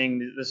forward to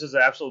seeing. This is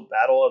an absolute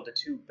battle of the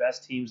two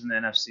best teams in the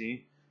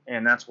NFC,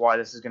 and that's why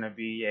this is going to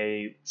be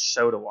a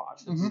show to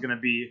watch. This is going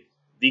to be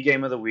the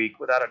game of the week,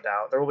 without a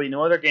doubt. There will be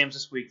no other games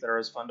this week that are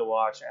as fun to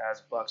watch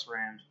as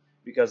Bucs-Rams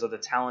because of the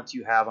talent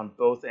you have on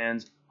both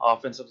ends,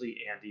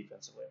 offensively and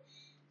defensively.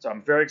 So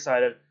I'm very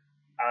excited.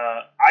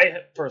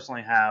 I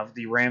personally have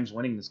the Rams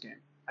winning this game.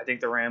 I think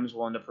the Rams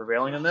will end up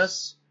prevailing in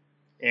this.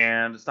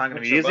 And it's not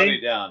going to be easy. Put your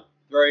money down.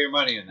 Throw your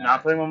money in there.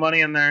 Not putting my money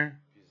in there.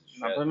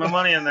 Not putting my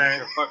money in there. Put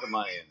your fucking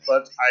money in there.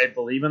 But I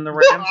believe in the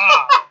Rams.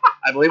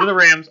 I believe in the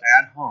Rams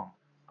at home.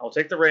 I will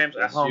take the Rams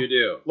at home. Yes, you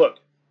do. Look,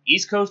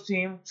 East Coast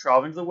team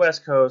traveling to the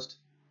West Coast.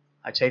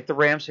 I take the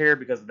Rams here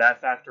because of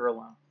that factor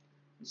alone.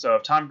 So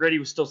if Tom Brady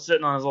was still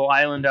sitting on his little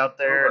island out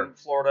there in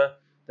Florida,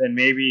 then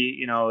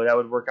maybe that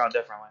would work out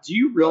differently. Do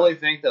you really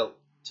think that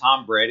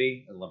Tom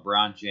Brady and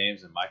LeBron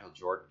James and Michael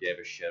Jordan gave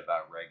a shit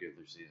about regular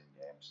season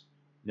games?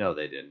 No,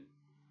 they didn't.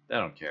 They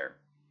don't care.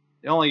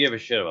 They only give a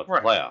shit about the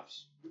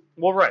playoffs.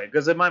 Well, right,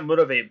 because it might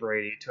motivate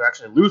Brady to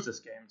actually lose this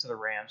game to the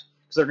Rams,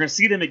 because they're going to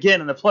see them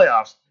again in the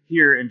playoffs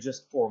here in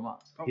just 4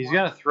 months. He's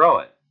going to throw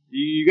it.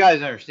 You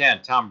guys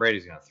understand Tom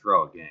Brady's going to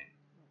throw a game.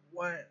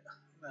 What?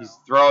 No. He's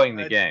throwing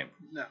the game.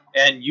 No.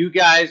 And you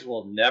guys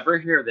will never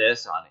hear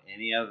this on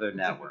any other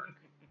network.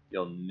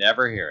 You'll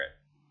never hear it.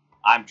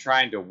 I'm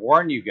trying to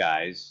warn you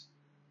guys,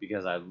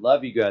 because I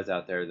love you guys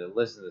out there that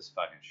listen to this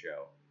fucking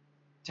show.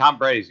 Tom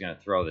Brady's going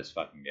to throw this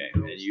fucking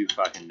game, and you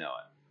fucking know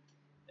it.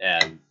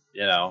 And,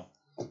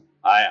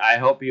 I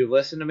hope you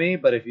listen to me,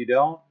 but if you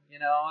don't,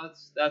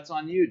 that's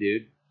on you,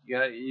 dude.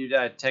 You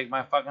gotta take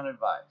my fucking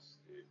advice,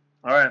 dude.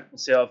 All right, we'll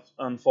see how it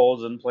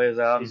unfolds and plays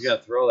out. He's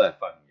got to throw that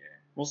fucking game.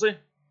 We'll see.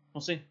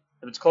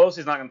 If it's close,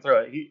 he's not going to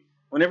throw it.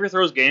 Whenever he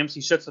throws games,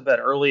 he shits the bed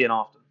early and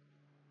often.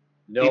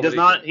 He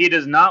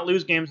does not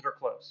lose games that are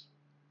close.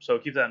 So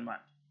keep that in mind.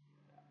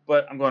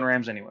 But I'm going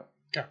Rams anyway.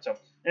 Okay. So,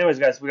 anyways,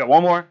 guys, we got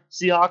one more.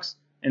 Seahawks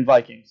and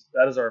Vikings.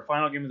 That is our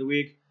final game of the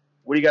week.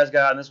 What do you guys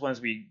got? And this one's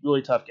going to be a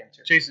really tough game,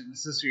 too. Jason,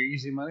 is this your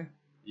easy money?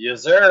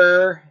 Yes,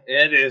 sir.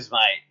 It is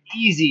my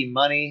easy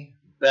money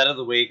bet of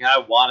the week. I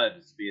wanted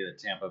it to be the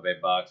Tampa Bay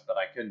Bucks, but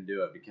I couldn't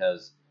do it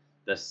because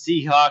the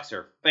Seahawks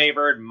are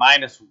favored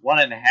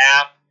 -1.5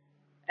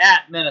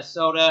 at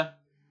Minnesota.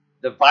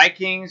 The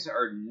Vikings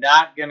are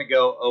not going to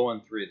go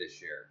 0-3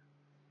 this year.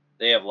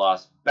 They have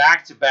lost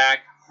back-to-back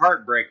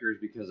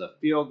heartbreakers because of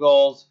field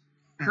goals.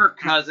 Kirk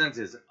Cousins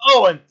is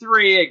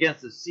 0-3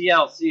 against the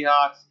Seattle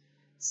Seahawks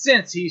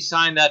since he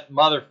signed that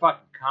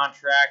motherfucking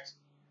contract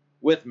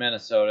with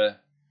Minnesota.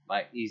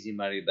 My easy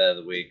money bet of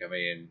the week. I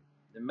mean,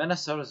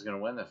 Minnesota's going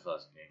to win this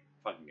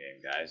fucking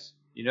game, guys.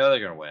 You know they're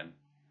going to win.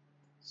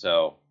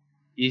 So,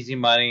 easy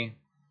money.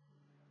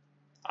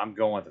 I'm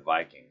going with the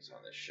Vikings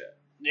on this shit.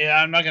 Yeah,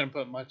 I'm not going to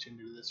put much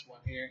into this one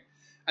here.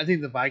 I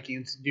think the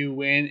Vikings do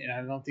win, and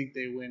I don't think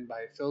they win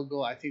by a field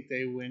goal. I think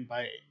they win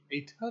by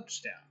a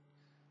touchdown.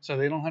 So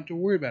they don't have to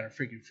worry about a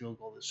freaking field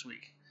goal this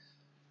week.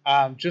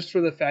 Just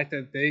for the fact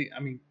that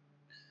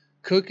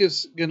Cook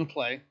is going to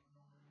play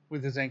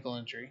with his ankle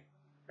injury,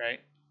 right?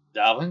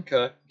 Dalvin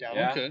Cook.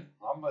 Cook.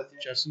 I'm with you.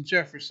 Justin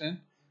Jefferson.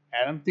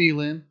 Adam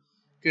Thielen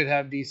could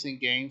have decent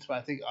games, but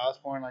I think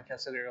Osborne, like I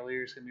said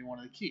earlier, is going to be one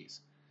of the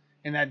keys.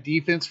 And that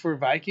defense for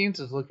Vikings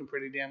is looking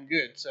pretty damn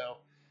good. So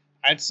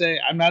I'd say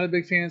I'm not a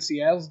big fan of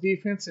Seattle's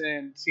defense,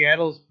 and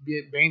Seattle's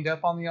banged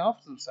up on the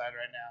offensive side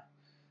right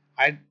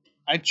now.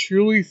 I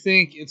truly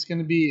think it's going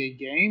to be a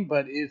game,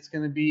 but it's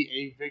going to be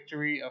a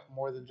victory of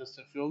more than just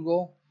a field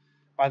goal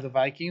by the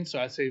Vikings. So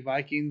I say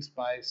Vikings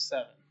by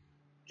 7.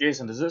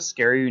 Jason, does this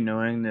scare you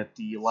knowing that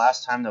the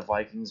last time the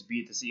Vikings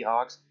beat the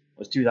Seahawks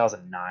was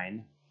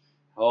 2009?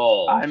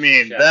 Oh, I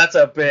mean, shit. that's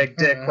a big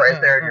dick right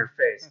there in your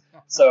face.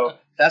 So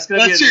that's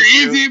going to be That's your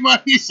easy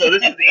money. So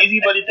this is the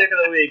easy money pick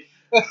of the week.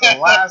 The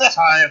last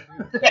time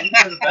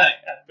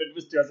it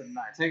was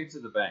 2009. Take it to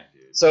the bank,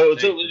 dude. So Take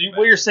it to the what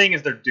bank. you're saying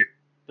is they're due.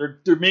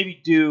 They're maybe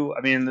due.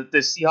 I mean, the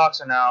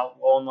Seahawks are now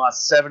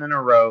lost 7 in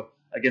a row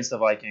against the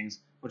Vikings,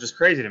 which is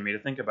crazy to me to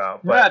think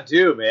about. You're not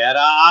due, man.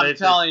 I'm They-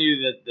 telling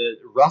you that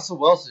Russell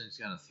Wilson is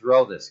going to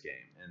throw this game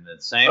in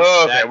the same.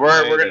 Oh, okay, exact we're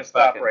way going to that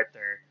stop fucking- right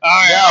there. All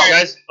right, No.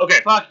 Guys, okay.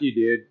 Fuck you,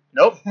 dude.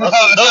 Nope.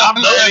 Tom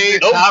Brady.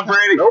 Nope. Tom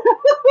Brady. Nope.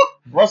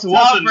 Russell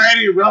Tom Wilson.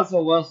 Brady.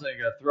 Russell Wilson are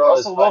going to throw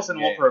Russell Wilson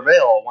will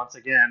prevail once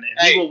again, and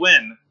Hey, he will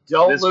win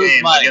Don't this lose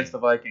game money. against the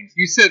Vikings.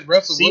 You said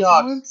Russell Seahawks.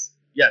 Wilson wins?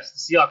 Yes,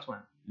 the Seahawks win.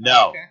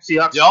 No. Okay.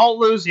 Seahawks Don't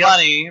lose Seahawks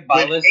money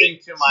by win listening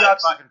 8 to my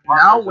Seahawks fucking now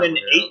partners win over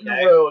 8 here, in a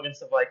okay? row against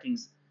the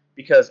Vikings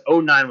because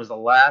 09 was the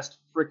last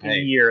freaking Hey.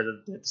 year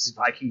that the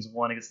Vikings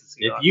won against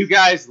the Seahawks. If you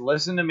guys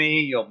listen to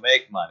me, you'll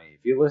make money. If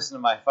you listen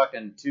to my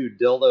fucking 2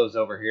 dildos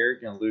over here,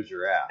 you're going to lose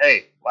your ass.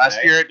 Hey, last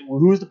Okay. year,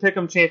 who was the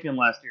Pick'em champion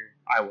last year?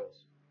 I was.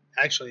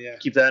 Actually, yeah.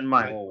 Keep that in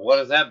mind. Well, what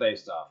is that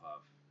based off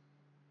of?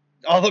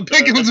 All the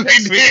pickings The we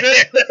picks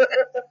did.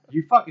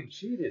 You fucking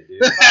cheated,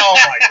 dude. Oh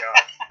my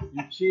god.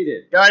 You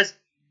cheated. Guys,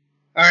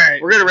 All right.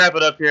 we're going to wrap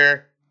it up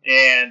here,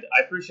 and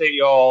I appreciate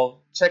you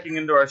all checking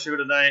into our show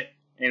tonight,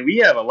 and we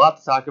have a lot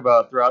to talk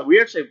about throughout.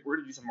 We're going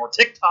to do some more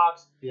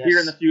TikToks here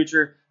in the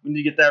future. We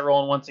need to get that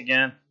rolling once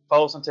again.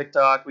 Follow us on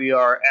TikTok. We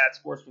are at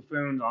Sports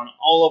Buffoons on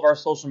all of our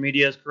social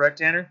medias, correct,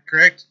 Tanner?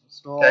 Correct.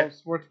 Still Okay. all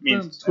sports Means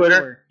Buffoons Twitter,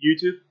 everywhere.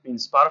 YouTube,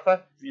 means Spotify,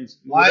 means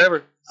Like,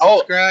 whatever.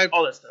 Subscribe,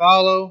 all that stuff.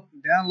 follow,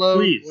 download,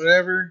 Please.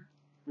 whatever.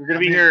 We're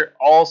going to be here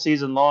all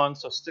season long,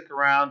 so stick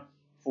around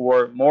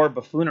for more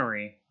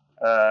buffoonery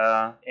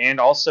and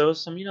also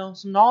some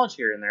knowledge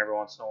here and there every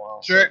once in a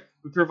while. Sure. So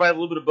we provide a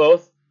little bit of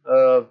both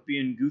of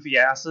being goofy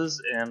asses,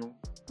 and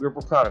we're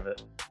proud of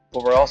it.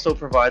 But we also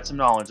provide some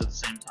knowledge at the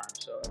same time,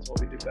 so that's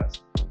what we do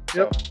best.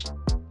 Yep.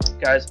 So,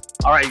 guys,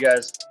 all right, you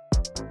guys.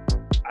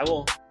 I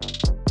will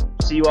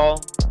see you all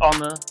on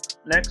the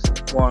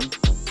next one.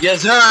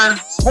 Yes, sir.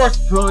 Sports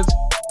Buffoons.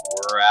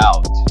 We're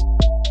out.